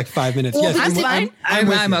the next like 5 minutes. Well, Yes,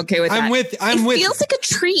 I'm okay with that. It feels like a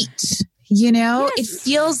treat. You know, Yes. It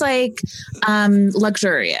feels like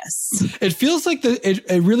luxurious. It feels like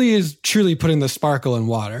it really is truly putting the sparkle in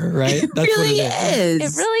water, right? It really is.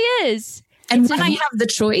 It really is. And when I have the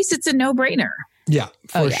choice, it's a no-brainer. Yeah,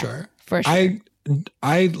 for yeah. sure. For sure.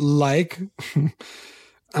 I like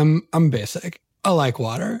I'm basic. I like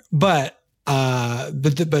water, but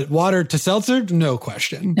water to seltzer, no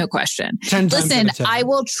question. No question. 10 times Listen, out of 10. I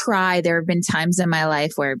will try. There have been times in my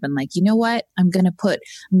life where I've been like, you know what? I'm going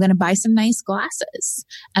to buy some nice glasses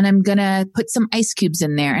and I'm going to put some ice cubes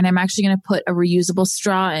in there. And I'm actually going to put a reusable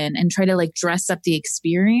straw in and try to like dress up the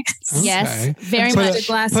experience. Okay. Yes, very Put much. a-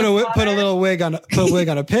 glass Put of a water. little wig on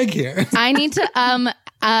a pig here. I need to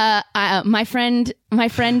my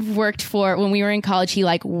friend worked for, when we were in college, he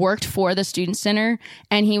like worked for the student center,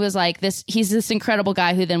 and he was like he's this incredible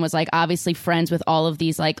guy who then was like obviously friends with all of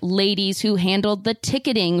these like ladies who handled the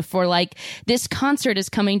ticketing for like this concert is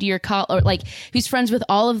coming to your college, or like he's friends with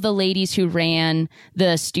all of the ladies who ran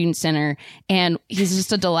the student center, and he's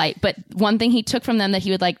just a delight. But one thing he took from them that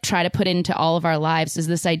he would like try to put into all of our lives is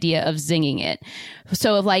this idea of zinging it.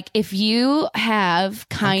 So like if you have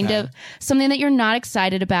kind of something that you're not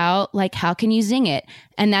excited about, like how can you zing it?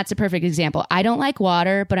 And that's a perfect example. I don't like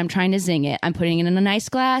water, but I'm trying to zing it. I'm putting it in a nice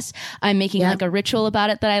glass. I'm making like a ritual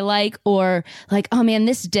about it that I like, or like, oh man,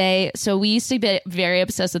 this day. So we used to be very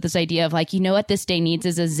obsessed with this idea of like, you know what this day needs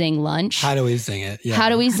is a zing lunch. How do we zing it? Yeah. How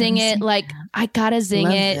do we zing it? Like, I gotta zing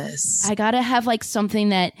Love it. this. I gotta have like something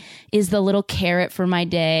that is the little carrot for my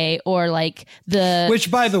day, or like the.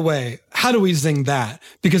 Which, by the way, how do we zing that?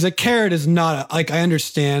 Because a carrot is not like, I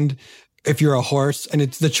understand if you're a horse and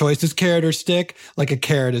it's the choice is carrot or stick, like a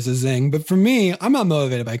carrot is a zing. But for me, I'm not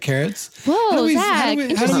motivated by carrots. Whoa, Zach,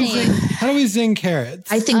 interesting. How do we zing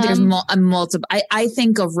carrots? I think there's a multiple. I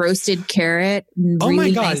think a roasted carrot. Oh Really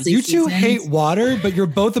my God, nicely you two seasoned. hate water, but you're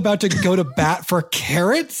both about to go to bat for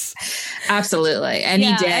carrots? Absolutely, any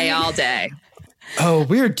Yeah, day, I mean- all day. Oh,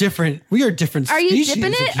 we are different. We are different Are you species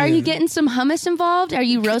dipping of it? Are you human. getting some hummus involved? Are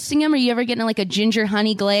you roasting them? Are you ever getting like a ginger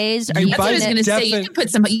honey glaze? Are You you That's what I was putting going it? to say. You can put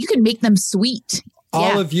some. You can make them sweet.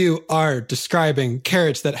 All Yeah. of you are describing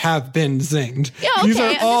carrots that have been zinged. Yeah, These okay, are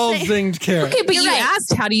I'm just all saying. zinged carrots. Okay, but You're you right.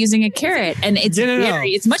 asked how to you zing a carrot, and it's No.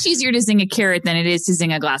 it's much easier to zing a carrot than it is to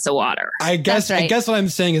zing a glass of water. I guess That's right. I guess what I'm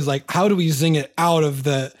saying is like, how do we zing it out of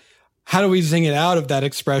that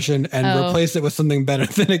expression and replace it with something better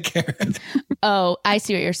than a carrot? Oh, I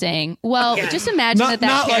see what you're saying. Well, just imagine Not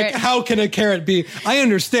that carrot. like how can a carrot be? I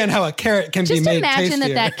understand how a carrot can be Just made imagine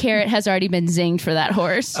tastier. that carrot has already been zinged for that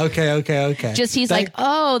horse. Okay. Just he's That- like,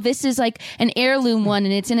 oh, this is like an heirloom one,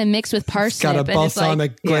 and it's in a mix with parsnip. got a and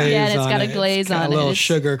balsamic it's like, glaze yeah, and it's on got it. a glaze It's got on a little it. It's-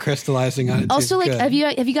 sugar crystallizing on it. Also, It's like,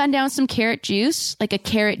 good. have you gotten down some carrot juice, like a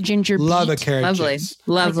carrot ginger? Love beet? a carrot Lovely, juice.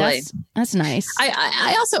 Like, lovely. that's nice.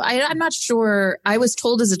 I also I'm not sure. I was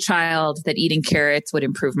told as a child that eating carrots would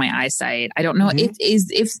improve my eyesight. I don't know if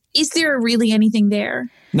is there really anything there?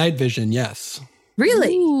 Night vision, yes.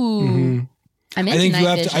 Really? Ooh, Mhm. I'm into I think night you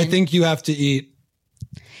have vision. to. I think you have to eat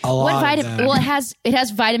a lot. What of vitamin? them. Well, it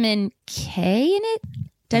has vitamin K in it.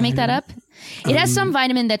 Did I make that up? It has some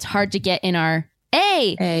vitamin that's hard to get in our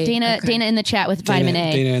A. Dana in the chat with vitamin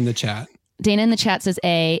A. Dana in the chat. Dana in the chat says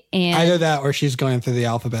A, and Either that or she's going through the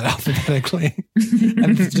alphabet alphabetically.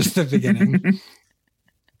 And it's just the beginning.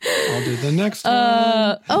 I'll do the next one.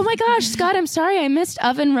 oh my gosh, Scott, I'm sorry I missed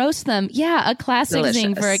oven roast them. Yeah, a classic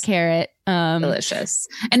zing Delicious. for a carrot. Delicious.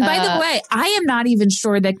 And by the way, I am not even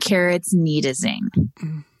sure that carrots need a zing.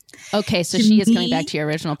 Okay, so To she is coming me- back to your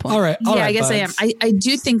original point. All right. I guess buds. I am. I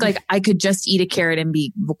do think like I could just eat a carrot and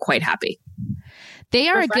be quite happy. They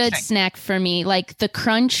are a good Refreshing. snack for me. Like the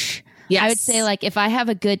crunch. Yes. I would say like if I have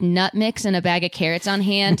a good nut mix and a bag of carrots on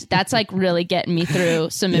hand, that's like really getting me through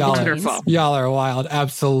some Y'all are, in-betweens. y'all are wild.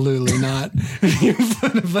 Absolutely not. You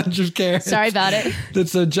put a bunch of carrots. Sorry about it.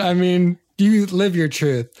 That's I mean, you live your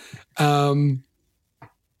truth. Dana's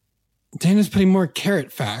putting more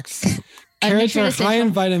carrot facts. Carrots are nutrient high in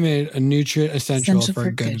essential? vitamin, a nutrient essential for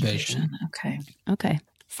good vision. Okay. Okay.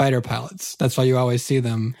 Fighter pilots. That's why you always see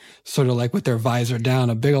them sort of like with their visor down,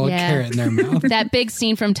 a big old Yeah. carrot in their mouth. That big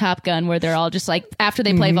scene from Top Gun where they're all just like after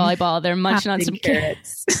they play volleyball, they're munching on some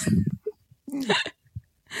carrots.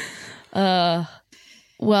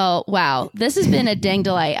 Well, wow. This has been a dang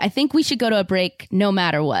delight. I think we should go to a break no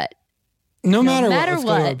matter what. No matter what, matter let's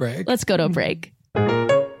what. go to a break. Let's go to a break.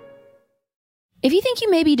 If you think you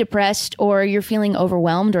may be depressed or you're feeling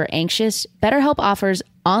overwhelmed or anxious, BetterHelp offers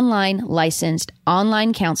licensed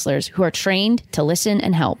online counselors who are trained to listen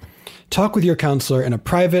and help. Talk with your counselor in a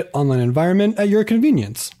private online environment at your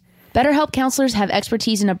convenience. BetterHelp counselors have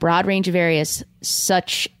expertise in a broad range of areas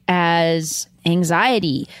such as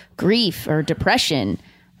anxiety, grief or depression,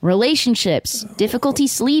 relationships, difficulty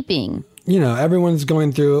sleeping. You know, everyone's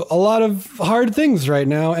going through a lot of hard things right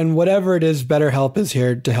now, and whatever it is, BetterHelp is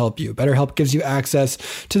here to help you. BetterHelp gives you access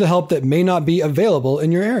to the help that may not be available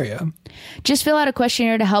in your area. Just fill out a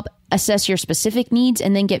questionnaire to help assess your specific needs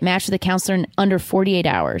and then get matched with a counselor in under 48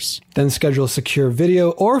 hours. Then schedule secure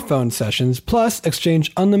video or phone sessions, plus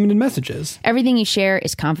exchange unlimited messages. Everything you share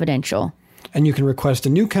is confidential. And you can request a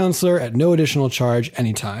new counselor at no additional charge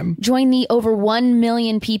anytime. Join the over 1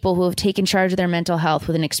 million people who have taken charge of their mental health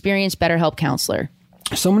with an experienced BetterHelp counselor.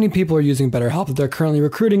 So many people are using BetterHelp that they're currently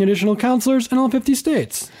recruiting additional counselors in all 50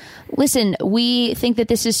 states. Listen, we think that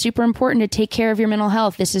this is super important to take care of your mental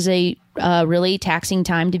health. This is a really taxing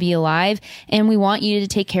time to be alive, and we want you to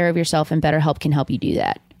take care of yourself, and BetterHelp can help you do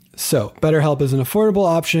that. So, BetterHelp is an affordable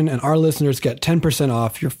option, and our listeners get 10%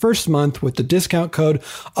 off your first month with the discount code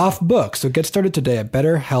OFFBOOK. So get started today at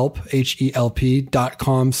BetterHelp,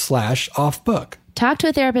 HELP.com/offbook. Talk to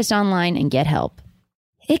a therapist online and get help.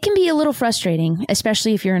 It can be a little frustrating,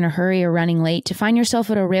 especially if you're in a hurry or running late, to find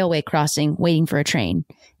yourself at a railway crossing waiting for a train.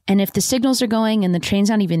 And if the signals are going and the train's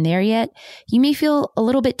not even there yet, you may feel a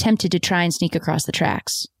little bit tempted to try and sneak across the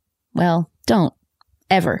tracks. Well, don't.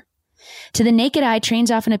 Ever. To the naked eye, trains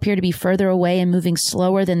often appear to be further away and moving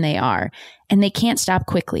slower than they are, and they can't stop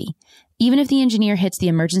quickly. Even if the engineer hits the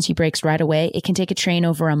emergency brakes right away, it can take a train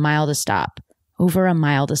over a mile to stop. Over a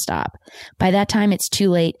mile to stop. By that time, it's too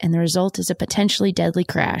late, and the result is a potentially deadly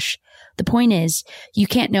crash. The point is, you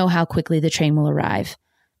can't know how quickly the train will arrive.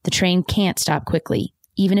 The train can't stop quickly.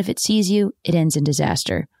 Even if it sees you, it ends in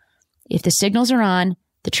disaster. If the signals are on,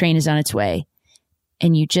 the train is on its way.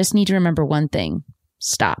 And you just need to remember one thing.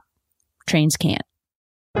 Stop. Trains can't.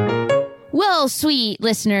 Well, sweet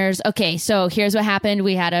listeners. Okay, so here's what happened.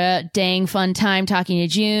 We had a dang fun time talking to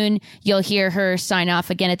June. You'll hear her sign off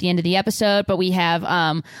again at the end of the episode, but we have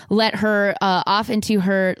let her off into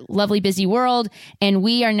her lovely busy world, and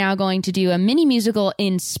we are now going to do a mini musical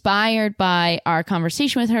inspired by our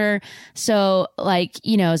conversation with her. So, like,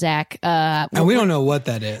 you know, Zach. And we don't know what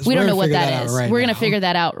that is. We don't know what that is. We're going to figure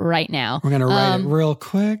that out right now. We're going to write it real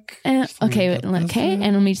quick. Okay, and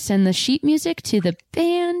let me send the sheet music to the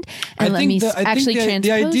band. And let me actually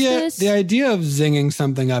transpose this. The idea of zinging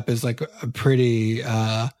something up is like a pretty,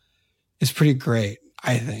 is pretty great,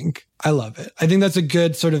 I think. I love it. I think that's a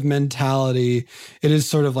good sort of mentality. It is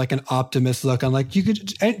sort of like an optimist look on like, you could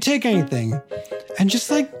take anything and just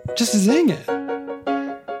zing it.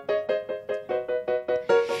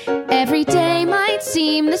 Every day might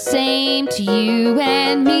seem the same to you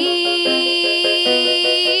and me.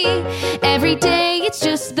 Every day it's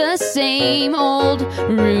just the same old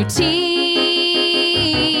routine.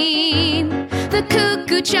 The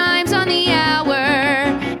cuckoo chimes on the hour,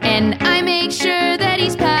 and I make sure that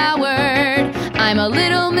he's powered. I'm a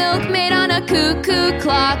little milkmaid on a cuckoo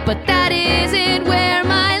clock, but that isn't where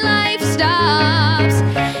my life stops.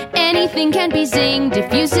 Anything can be zinged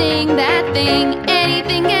if you zing that thing.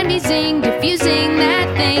 Anything can be zinged if you zing that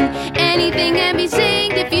thing. Anything can be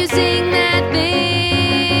zinged if you zing that thing.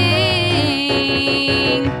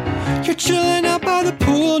 You're chilling out by the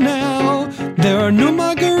pool now. There are no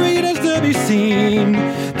margaritas to be seen.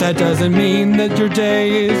 That doesn't mean that your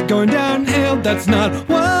day is going downhill. That's not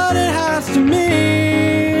what it has to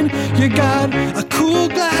mean. You got a cool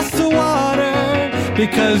glass of water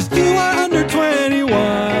because you are under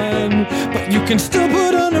 21. But you can still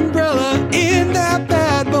put an umbrella in that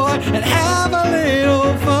bad boy and have a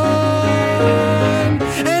little fun.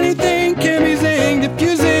 Anything can be zinged if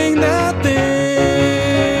you zing that thing.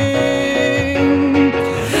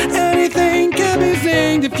 Anything can be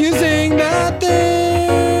zinged if you zing that thing.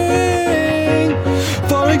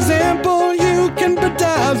 For example, you can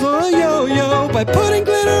bedazzle a yo-yo by putting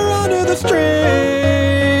glitter under the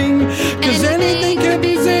string. 'Cause anything can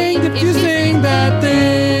be zinged if you zing that thing.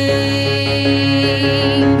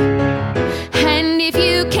 And if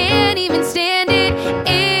you can't even stand it,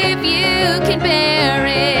 if you can bear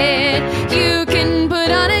it, you can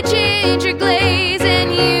put on a ginger glaze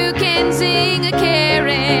and you can zing a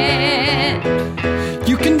carrot.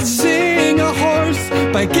 You can zing a horse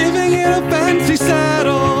by giving it a fancy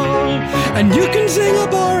saddle. And you can zing a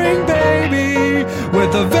boring baby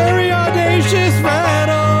with a very audacious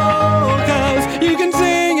rattle. 'Cause you can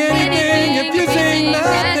zing anything if you zing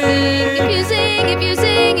that thing.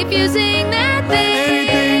 If you zing that thing.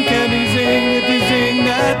 Anything can be zinged if you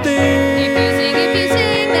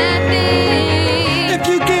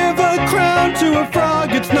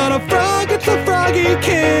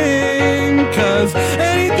zing, 'cause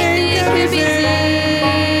anything can be zing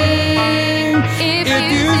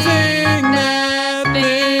if you zing that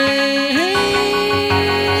thing.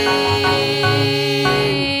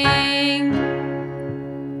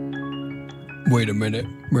 Wait a minute,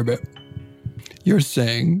 Ribbit. You're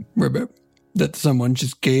saying, Ribbit, that someone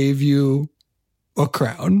just gave you a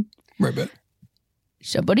crown, Ribbit?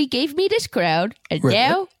 Somebody gave me this crown, and Ribbit?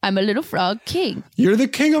 now I'm a little frog king. You're the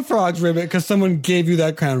king of frogs, Ribbit, because someone gave you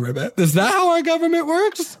that crown, Ribbit. Is that how our government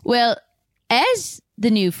works? Well, as the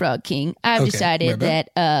new frog king, I've Okay, decided Ribbit.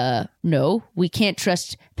 that, no, we can't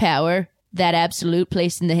trust power, that absolute,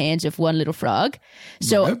 placed in the hands of one little frog.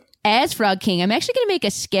 So, Ribbit. as frog king, I'm actually going to make a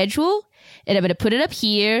schedule, and I'm going to put it up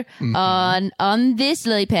here on this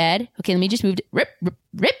lily pad. Okay, let me just move it. Rip, rip,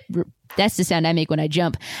 rip, rip. That's the sound I make when I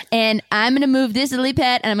jump. And I'm going to move this lily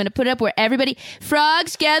pad, and I'm going to put it up where everybody,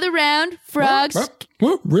 frogs, gather round. Frogs.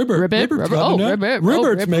 Ribbert's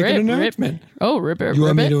making an announcement. Oh, Ribbit. You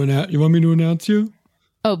want me to announce you?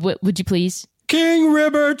 Oh, would you please? King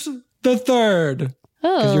Ribbert the Third.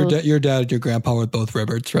 Because Oh, your dad and your grandpa were both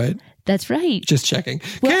Ribberts, right? that's right. Just checking.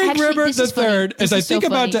 Well, King actually, Ribbert this the is funny. Third This is, I is so think,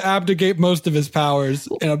 about funny. to abdicate most of his powers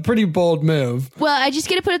in a pretty bold move. Well, I just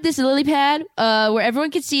get to put up this lily pad where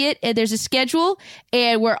everyone can see it, and there's a schedule,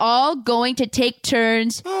 and we're all going to take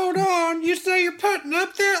turns. Hold on. You say you're putting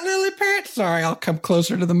up that lily pad? Sorry, I'll come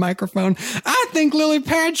closer to the microphone. I think lily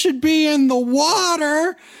pad should be in the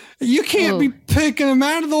water. You can't be picking them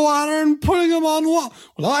out of the water and putting them on the wall.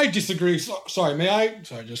 Well, I disagree. Sorry, may I?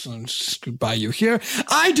 Sorry, just scoot by you here.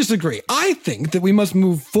 I disagree. I think that we must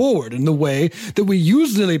move forward in the way that we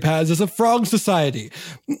use lily pads as a frog society.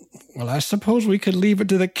 Well, I suppose we could leave it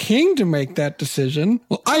to the king to make that decision.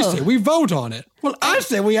 Well, I say we vote on it. Well, I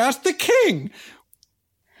say we ask the king.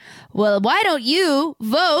 Well, why don't you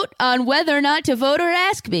vote on whether or not to vote or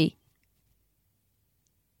ask me?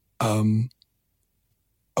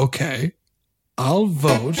 Okay, I'll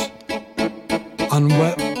vote on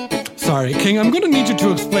what... Sorry, King, I'm going to need you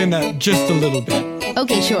to explain that just a little bit.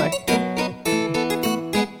 Okay, sure.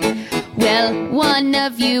 Well, one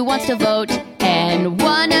of you wants to vote, and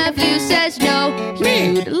one of you says no.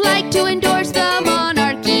 You'd like to endorse the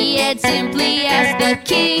monarchy and simply ask the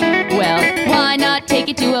king. Well, why not take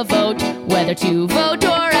it to a vote, whether to vote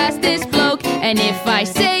or ask this bloke? And if I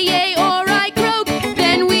say yay or I croak,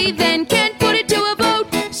 then we then can put it to a vote.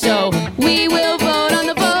 So we will vote on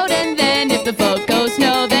the vote, and then if the vote goes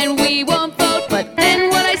no, then we won't vote. But then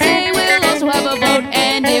what I say will also have a vote,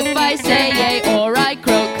 and if I say yay or I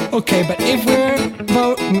croak. Okay, but if we're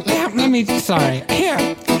voting...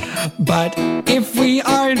 Here. But if we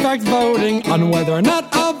are in fact voting on whether or not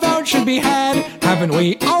a vote should be had, haven't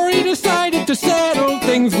we already decided to settle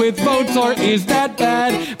things with votes, or is that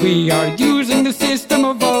bad? We are using the system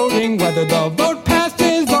of voting, whether the vote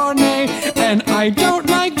passes or nay, and I don't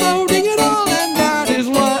like voting at all, and that is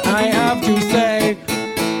what I have to say.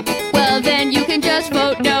 Well, then you can just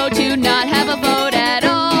vote no to not have a vote at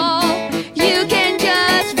all. You can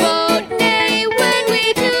just vote nay when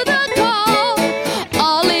we do the call.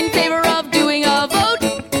 All in favor of doing a vote?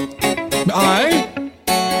 And I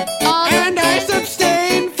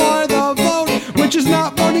abstain for the vote, which is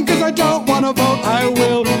not voting because I don't want to vote. I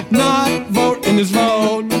will not vote in this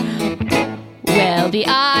vote. Well, the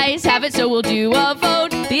ayes have it, so we'll do a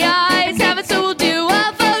vote. The ayes have it, so we'll do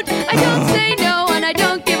a vote. I don't say no, and I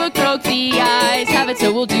don't give a croak. The ayes have it,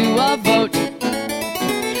 so we'll do a vote.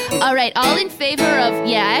 All right, all in favor of...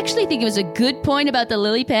 Yeah, I actually think it was a good point about the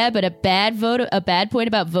lily pad, but a bad point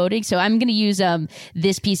about voting. So I'm going to use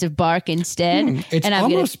this piece of bark instead. It's and I'm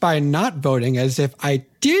almost by not voting as if I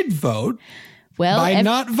did vote well, by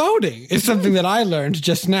not voting. It's something that I learned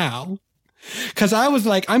just now. Because I was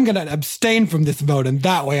like, I'm going to abstain from this vote, and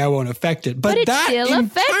that way I won't affect it. But it that still in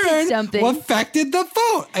affected turn something. affected the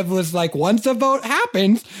vote. It was like, once a vote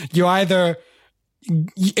happens, you either...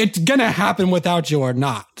 It's going to happen without you or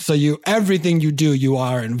not. So everything you do, you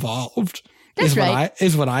are involved. That's right.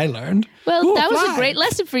 Is what I learned. Well, Ooh, that was a fly. great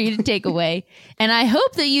lesson for you to take away. And I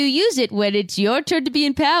hope that you use it when it's your turn to be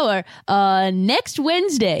in power next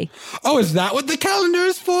Wednesday. Oh, is that what the calendar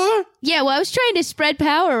is for? Yeah, well, I was trying to spread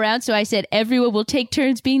power around, so I said everyone will take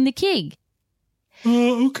turns being the king.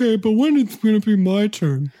 Okay, but when it's going to be my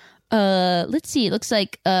turn? Let's see. It looks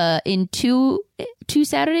like in two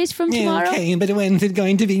Saturdays from tomorrow. Okay, but when's it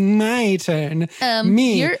going to be my turn?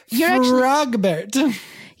 Me, you're actually- Frogbert.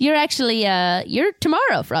 You're actually you're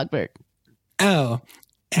tomorrow, Frogbert. Oh,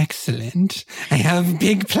 Excellent. I have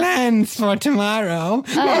big plans for tomorrow.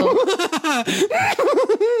 Oh.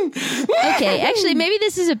 Okay, actually, maybe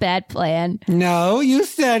this is a bad plan. No, you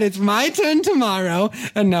said it's my turn tomorrow,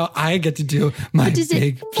 and now I get to do my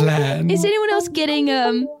big plan. Is anyone else getting,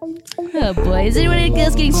 oh boy, is anyone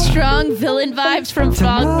else getting strong villain vibes from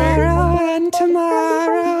Frogbird?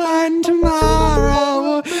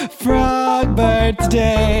 Tomorrow, Frogbird's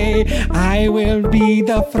Day. I will be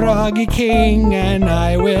the Froggy King, and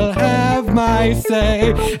I will have my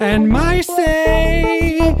say. And my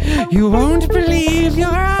say, you won't believe your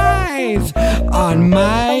eyes on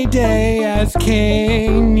my day as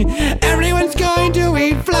king. Everyone's going to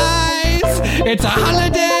eat flies. It's a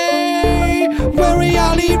holiday where we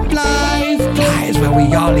all eat flies. Flies where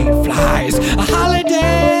we all eat flies. A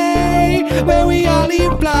holiday where we all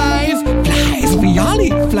eat flies. Flies, we all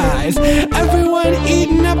eat flies. Everyone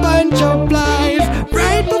eating a bunch of flies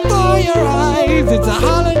right before your eyes. It's a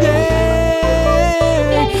holiday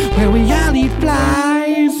where we all eat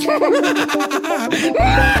flies.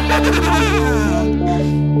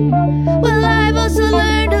 Well, I've also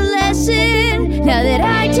learned a lesson now that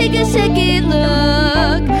I take a second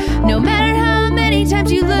look. No matter how many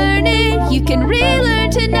times you learn it, you can relearn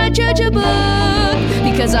to not judge a book.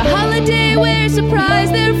 Because a holiday where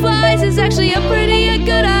surprise there flies is actually a pretty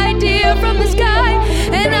good idea from the sky.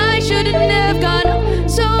 And I shouldn't have gone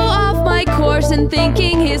so off my course and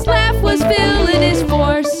thinking his laugh was villainous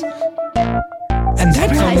force. And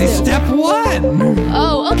that's only step one.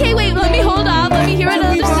 Oh, okay, wait, let me hold on. Let me hear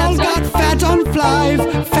another We've step. all got fat on flies,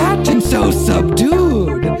 fat and so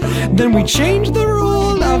subdued. Then we change the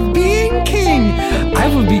rule of being king. I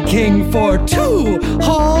will be king for 2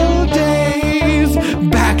 whole days,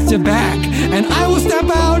 back to back, and I will step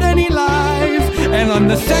out any lies. And on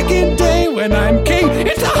the second day when I'm king,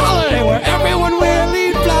 it's a holiday where everyone will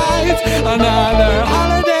eat flies. Another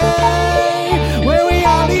holiday where we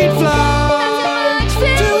all eat flies. 2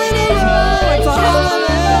 in a row, it's a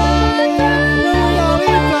holiday where we all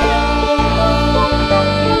eat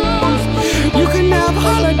flies. You can have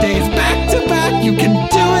holidays back to back. You can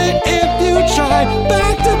do it if you try.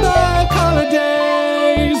 Back to back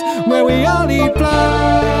holidays where we all eat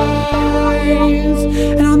flies.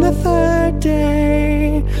 And on the 3rd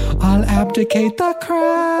day, I'll abdicate the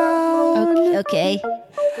crown. Okay.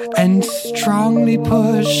 And strongly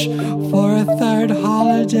push for a 3rd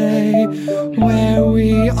holiday where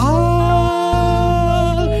we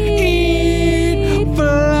all eat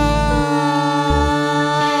flies.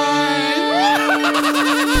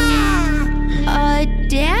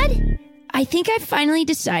 Dad? I think I finally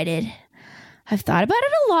decided. I've thought about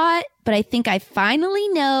it a lot, but I think I finally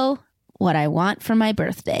know what I want for my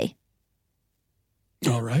birthday.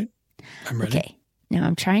 All right. I'm ready. Okay. Now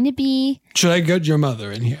I'm trying to be... Should I get your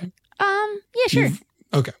mother in here? Yeah, sure.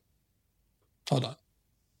 Okay. Hold on.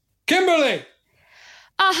 Kimberly!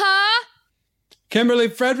 Uh-huh. Kimberly,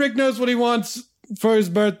 Frederick knows what he wants for his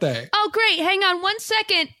birthday. Oh, great. Hang on 1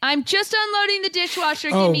 second. I'm just unloading the dishwasher.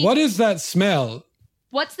 Oh, what is that smell?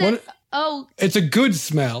 What's that? What? Oh, It's a good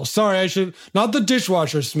smell. Sorry, I should... Not the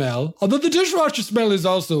dishwasher smell. Although the dishwasher smell is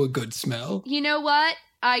also a good smell. you know what?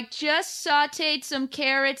 I just sauteed some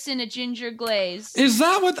carrots in a ginger glaze. Is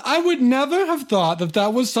that what... I would never have thought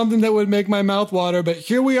that was something that would make my mouth water, but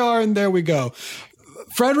here we are and there we go.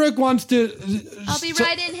 Frederick wants to... I'll be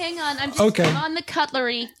right in. Hang on. I'm just Okay. on the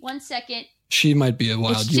cutlery. 1 second. She might be a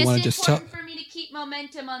wild. It's You want just to important for me to keep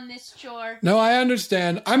momentum on this chore. No, I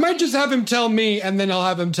understand. I might just have him tell me, and then I'll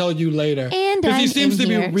have him tell you later. And because he I'm seems in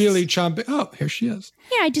to here. be really chomping. Oh, here she is.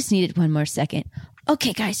 Yeah, I just needed 1 more second.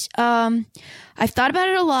 Okay, guys. I've thought about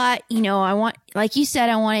it a lot. You know, I want, like you said,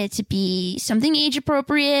 I want it to be something age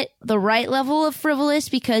appropriate, the right level of frivolous,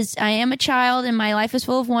 because I am a child and my life is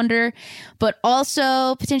full of wonder, but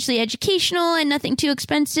also potentially educational and nothing too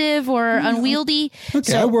expensive or unwieldy.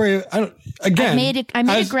 Okay, So I worry. I don't. Again, I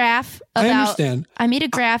made a graph about. I understand. I made a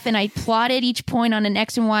graph and I plotted each point on an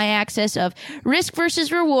X and Y axis of risk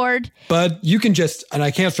versus reward. But you can just, and I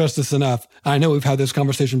can't stress this enough. I know we've had this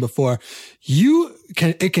conversation before.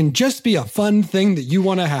 It can just be a fun thing that you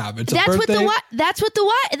want to have. It's a birthday. That's what the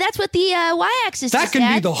Y axis That is, can be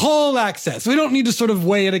Dad. the whole access. We don't need to sort of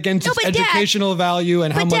weigh it against its but Dad- educational value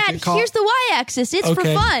and how But much Dad, it costs. here's the Y axis. It's for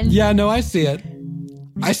fun. Yeah, no, I see it.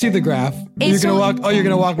 I see the graph. You're so-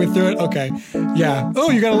 gonna walk me through it? Okay. Yeah. Oh,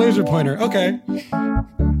 you got a laser pointer. Okay.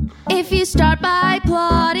 If you start by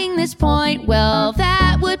plotting this point, well,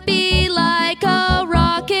 that would be like a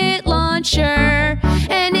rocket launcher.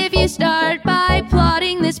 And if you start by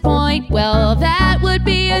plotting this point, point, well, that would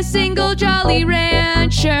be a single Jolly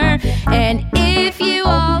Rancher. And if you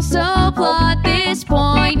also plot this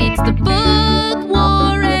point, it's the book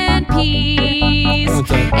War and Peace.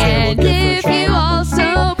 And if you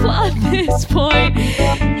also plot this point,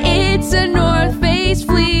 it's a North Face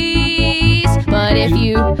fleece. But if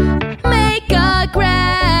you make a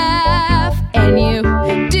graph and you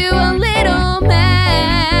do a little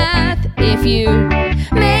math, if you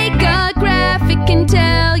make a graph, it can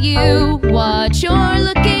tell you what you're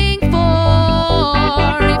looking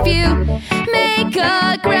for. If you make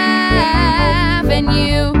a graph and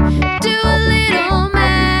you do a little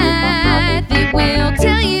math, it will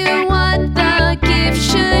tell you what the gift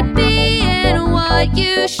should be and what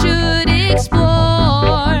you should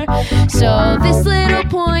explore. So this little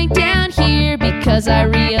point down here, because I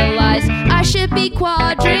realized I should be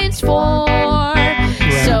quadrants 4.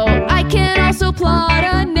 So I can also plot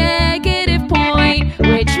a negative point,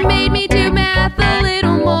 which made me do math a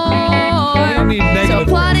little more. So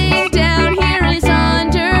plotting down here is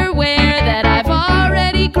underwear that I've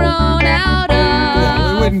already grown out of.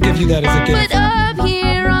 Yeah, we wouldn't give you that as a gift. But up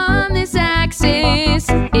here on this axis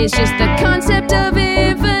is just the concept of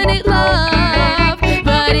infinite love.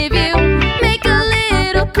 But if you make a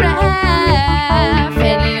little graph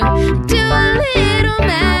and you do a little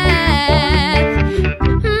math,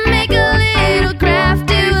 make a little graph,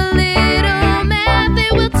 do a little math,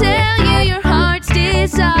 it will tell you your heart's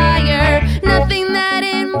desire. Nothing that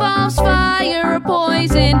involves fire or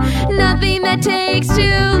poison, nothing that takes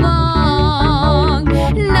too long,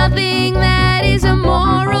 nothing that is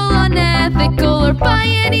immoral, unethical, or by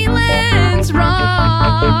any lens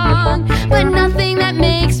wrong, but nothing that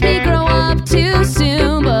makes me grow up too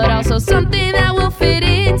soon, but also something that will fit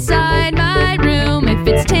inside my room if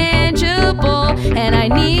it's tangible, and I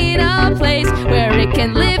need a place where it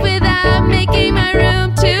can live without making my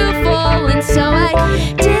room too full. And so I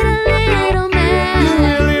did a little math. You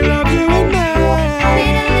really love doing math.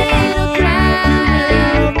 Made a little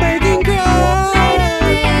graph. Making graph.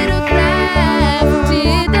 Made a little graph.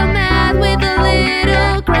 Did the math with a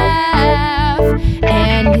little graph.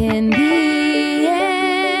 And in the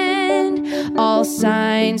end, all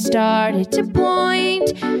signs started to point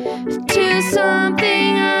to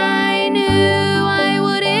something I knew I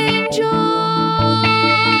would enjoy.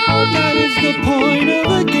 That is the point of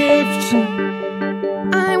a gift.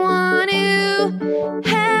 I want to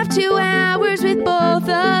have 2 hours with both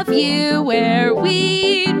of you where we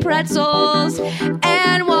eat pretzels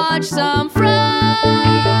and watch some frogs.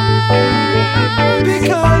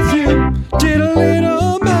 Because you did a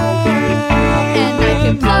little math. And I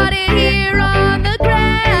can plot it here on the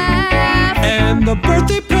graph. And the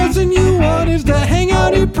birthday present you want is to hang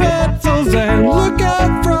out, eat pretzels, and look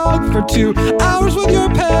at frogs for 2 hours with your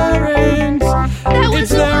parents. was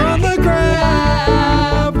It's there on the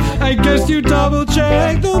graph. I guess you double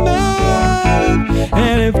check the math.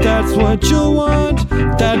 And if that's what you want,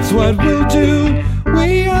 that's what we'll do.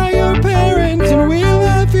 We are your parents and we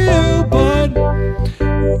love you, but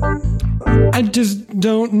I just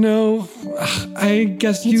don't know. I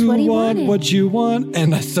guess you what he want wanted. what you want,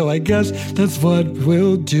 and so I guess that's what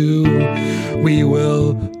we'll do. We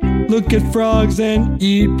will look at frogs and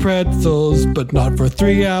eat pretzels, but not for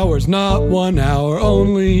 3 hours, not 1 hour,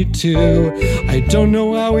 only 2. I don't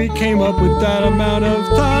know how we came up with that amount of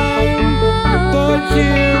time, but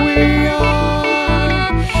here we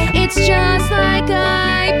are. It's just like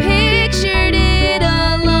I pictured it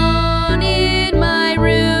alone in my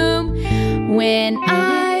room when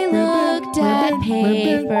I looked at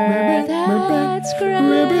paper that's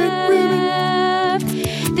graphed.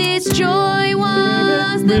 This joy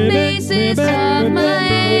was the basis of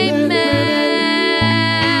my math.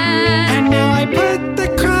 And now I put the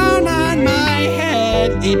crown on my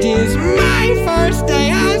head. It is my first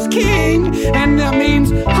day as king, and that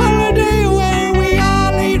means holiday where we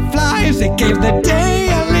all eat flies. It gave the day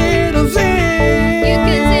a little zing. You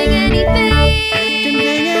can sing anything. Can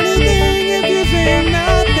sing anything if you sing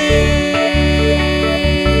nothing.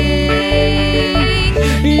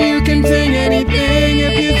 You can sing anything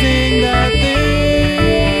if you sing nothing.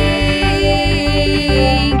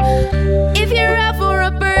 If you're out for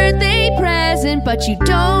a birthday present, but you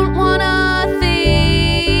don't want a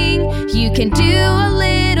thing, you can do a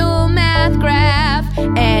little math graph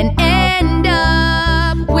and end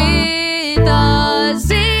up with a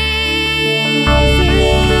zing.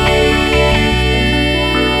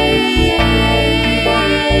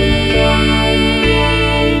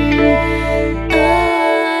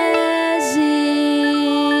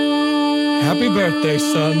 Happy birthday,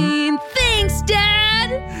 son. Thanks, Dad.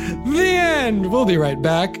 The end. we'll be right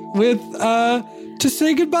back with to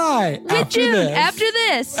say goodbye With June, after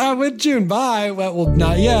this. With June, bye. Well,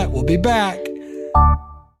 not yet. We'll be back.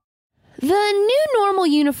 The new normal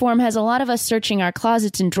uniform has a lot of us searching our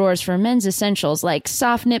closets and drawers for men's essentials like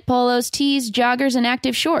soft knit polos, tees, joggers, and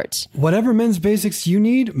active shorts. Whatever men's basics you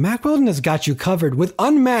need, Mack Weldon has got you covered with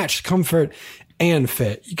unmatched comfort and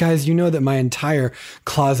fit. You guys, you know that my entire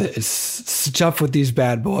closet is stuffed with these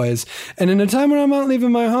bad boys. And in a time when I'm not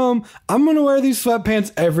leaving my home, I'm going to wear these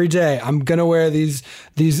sweatpants every day. I'm going to wear these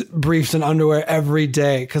briefs and underwear every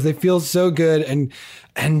day because they feel so good. And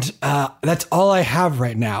that's all I have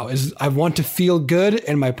right now is I want to feel good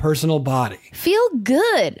in my personal body. Feel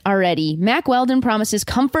good already. Mack Weldon promises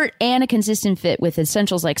comfort and a consistent fit with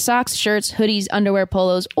essentials like socks, shirts, hoodies, underwear,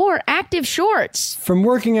 polos, or active shorts. From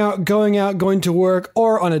working out, going to work,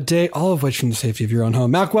 or on a date, all of which from the safety of your own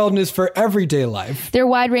home. Mack Weldon is for everyday life. Their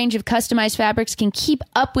wide range of customized fabrics can keep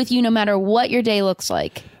up with you no matter what your day looks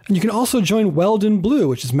like. And you can also join Weldon Blue,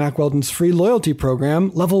 which is Mack Weldon's free loyalty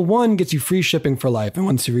program. Level 1 gets you free shipping for life. And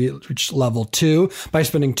once you reach level 2, by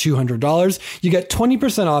spending $200, you get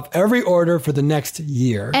 20% off every order for the next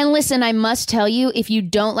year. And listen, I must tell you, if you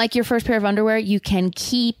don't like your first pair of underwear, you can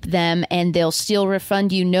keep them and they'll still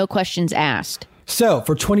refund you, no questions asked. So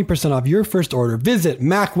for 20% off your first order, visit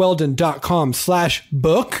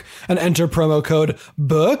mackweldon.com/book and enter promo code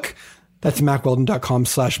BOOK. That's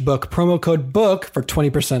mackweldon.com/book. Promo code BOOK for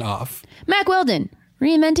 20% off. Mack Weldon,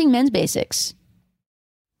 reinventing men's basics.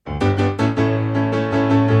 Well,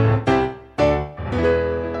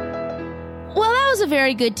 that was a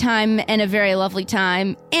very good time and a very lovely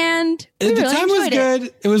time. And the time was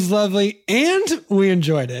good. It was lovely. And we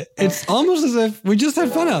enjoyed it. It's almost as if we just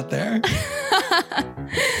had fun out there.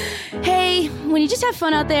 Hey, when you just have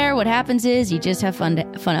fun out there, what happens is you just have fun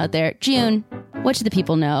out there. June, what should the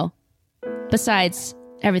people know? Besides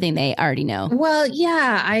everything they already know. Well,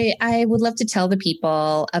 yeah, I would love to tell the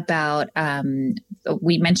people about,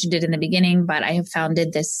 we mentioned it in the beginning, but I have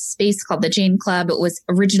founded this space called the Jane Club. It is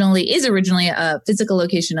originally a physical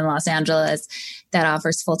location in Los Angeles that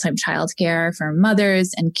offers full-time childcare for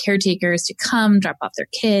mothers and caretakers to come drop off their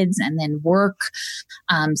kids and then work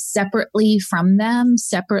separately from them,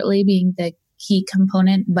 separately being the key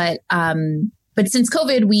component. But since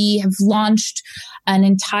COVID, we have launched an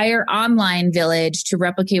entire online village to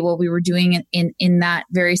replicate what we were doing in that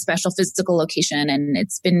very special physical location. And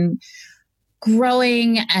it's been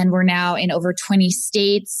growing and we're now in over 20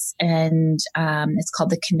 states and it's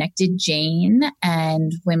called the Connected Jane,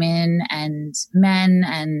 and women and men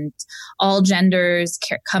and all genders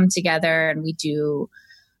come together and we do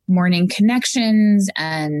morning connections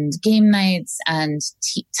and game nights and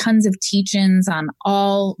tons of teach-ins on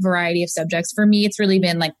all variety of subjects. For me, it's really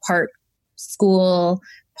been like part school,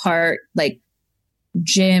 part like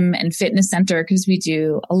gym and fitness center, because we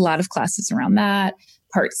do a lot of classes around that,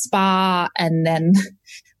 part spa, and then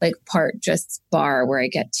like part just bar where I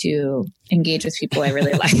get to engage with people I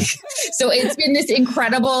really like. So it's been this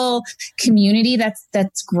incredible community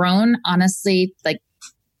that's grown, honestly, like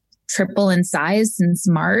triple in size since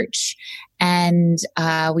March. And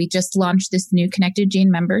we just launched this new Connected Jane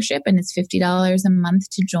membership, and it's $50 a month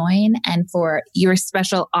to join. And for your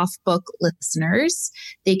special off-book listeners,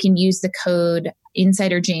 they can use the code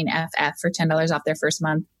InsiderJaneFF for $10 off their first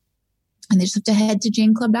month. And they just have to head to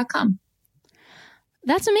janeclub.com.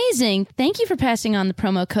 That's amazing. Thank you for passing on the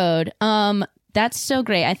promo code. That's so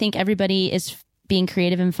great. I think everybody is being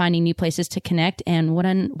creative and finding new places to connect. And what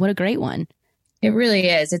a great one. It really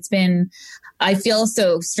is. I feel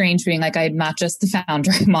so strange being like, I'm not just the founder,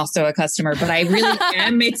 I'm also a customer, but I really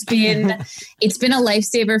am. It's been a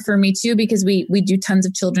lifesaver for me too, because we do tons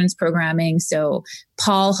of children's programming. So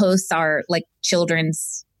Paul hosts our like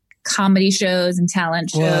children's comedy shows and talent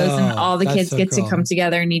shows. Whoa, and all the kids get to come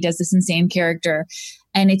together, and he does this insane character.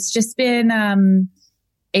 And it's just been,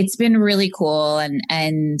 it's been really cool.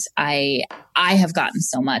 And I have gotten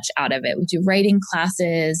so much out of it. We do writing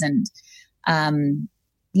classes and, and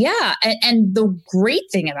the great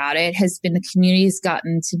thing about it has been the community has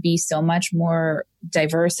gotten to be so much more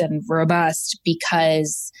diverse and robust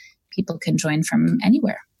because people can join from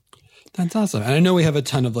anywhere. That's awesome. And I know we have a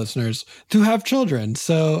ton of listeners who have children.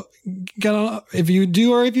 So get on, if you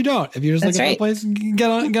do or if you don't. If you're just looking for a place, get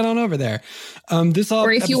on over there.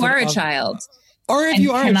 Or if you are a child. Or if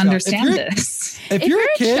you are can a child. Understand this. If you're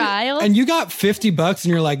a kid child, and you got $50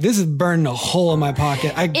 and you're like, this is burning a hole in my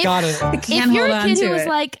pocket, I got it. If you're a kid who was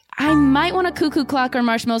like, I might want a cuckoo clock or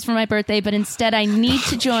marshmallows for my birthday, but instead I need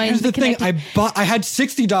to join. Here's the thing. I had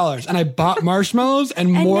 $60 and I bought marshmallows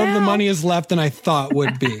and more of the money is left than I thought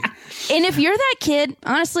would be. And if you're that kid,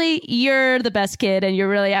 honestly, you're the best kid and you're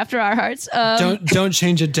really after our hearts. Don't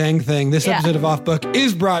change a dang thing. This Yeah. episode of Off Book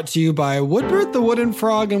is brought to you by Woodbert the Wooden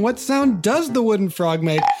Frog. And what sound does the wooden frog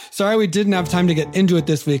make? Sorry we didn't have time to get into it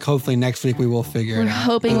this week. Hopefully next week we will figure it out.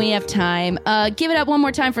 Hoping we have time. Give it up one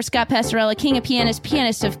more time for Scott Pastorella, king of pianists,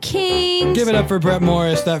 pianist of kings. Give it up for Brett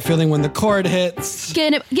Morris, that feeling when the chord hits.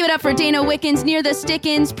 Give it up for Dana Wickens, near the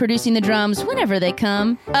Stickins, producing the drums whenever they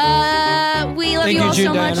come. We love Thank you all you,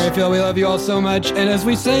 so Diane much. Raphael. We love you all so much. And as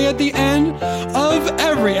we say at the end of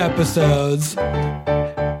every episode,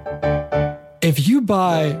 if you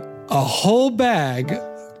buy a whole bag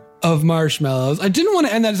of marshmallows, I didn't want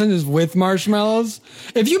to end that sentence with marshmallows.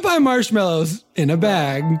 If you buy marshmallows in a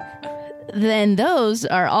bag, then those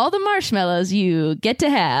are all the marshmallows you get to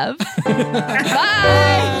have.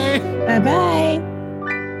 Bye. Bye-bye.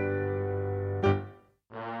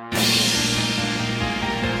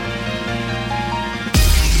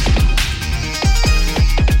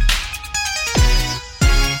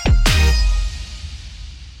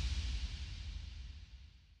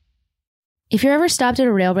 If you're ever stopped at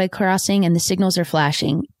a railway crossing and the signals are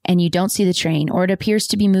flashing and you don't see the train, or it appears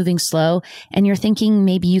to be moving slow and you're thinking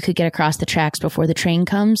maybe you could get across the tracks before the train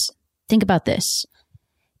comes, think about this.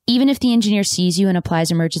 Even if the engineer sees you and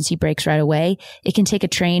applies emergency brakes right away, it can take a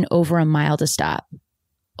train over a mile to stop.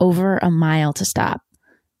 Over a mile to stop.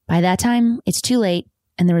 By that time, it's too late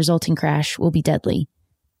and the resulting crash will be deadly.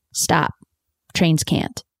 Stop. Trains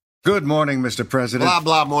can't. Good morning, Mr. President. Blah,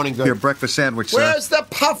 blah, morning, good. Your breakfast sandwich, sir. Where's the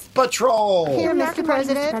Puff Patrol? Here, Mr.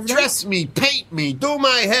 President. Dress me, paint me, do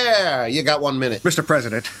my hair. You got 1 minute. Mr.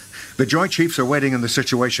 President, the Joint Chiefs are waiting in the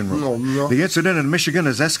Situation Room. Oh, no. The incident in Michigan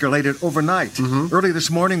has escalated overnight. Early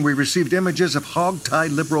this morning, we received images of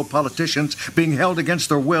hog-tied liberal politicians being held against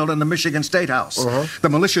their will in the Michigan State House. The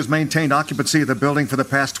militias maintained occupancy of the building for the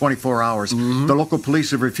past 24 hours. The local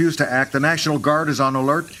police have refused to act. The National Guard is on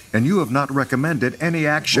alert, and you have not recommended any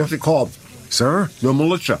action. What's it called? Sir? The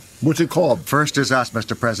militia. What's it called? First is us,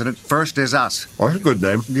 Mr. President. First is us. Oh, that's a good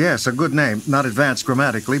name. Yes, a good name. Not advanced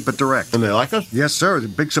grammatically, but direct. And they like us? Yes, sir. They're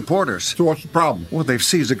big supporters. So what's the problem? Well, they've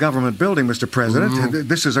seized a government building, Mr. President.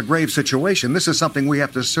 This is a grave situation. This is something we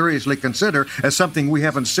have to seriously consider as something we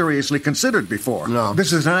haven't seriously considered before. No.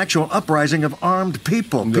 This is an actual uprising of armed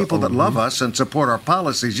people. People that love us and support our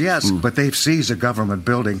policies, yes. But they've seized a government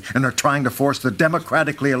building and are trying to force the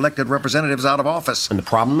democratically elected representatives out of office. And the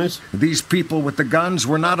problem is? These people with the guns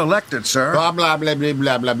were not elected, sir. Blah, blah, blah, blah,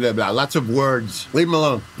 blah, blah, blah, blah. Lots of words. Leave them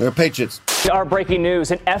alone. They're patriots. Our breaking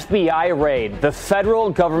news, an FBI raid. The federal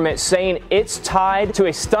government saying it's tied to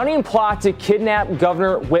a stunning plot to kidnap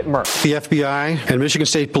Governor Whitmer. The FBI and Michigan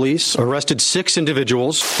State Police arrested 6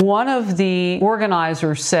 individuals. One of the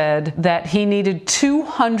organizers said that he needed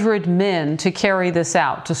 200 men to carry this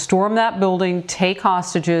out, to storm that building, take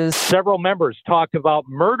hostages. Several members talked about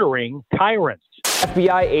murdering tyrants.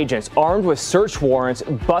 FBI agents armed with search warrants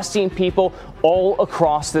busting people all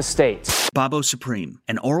across the state. Bobo Supreme,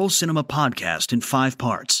 an oral cinema podcast in 5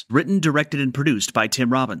 parts. Written, directed, and produced by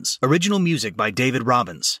Tim Robbins. Original music by David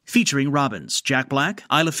Robbins. Featuring Robbins, Jack Black,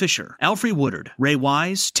 Isla Fisher, Alfre Woodard, Ray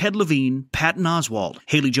Wise, Ted Levine, Patton Oswalt,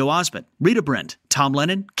 Haley Joe Osment, Rita Brent, Tom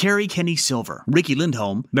Lennon, Carrie Kenny Silver, Ricky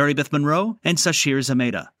Lindholm, Mary Beth Monroe, and Sashir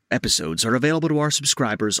Zameda. Episodes are available to our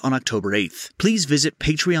subscribers on October 8th. Please visit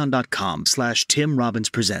patreon.com/Tim Robbins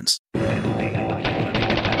Presents.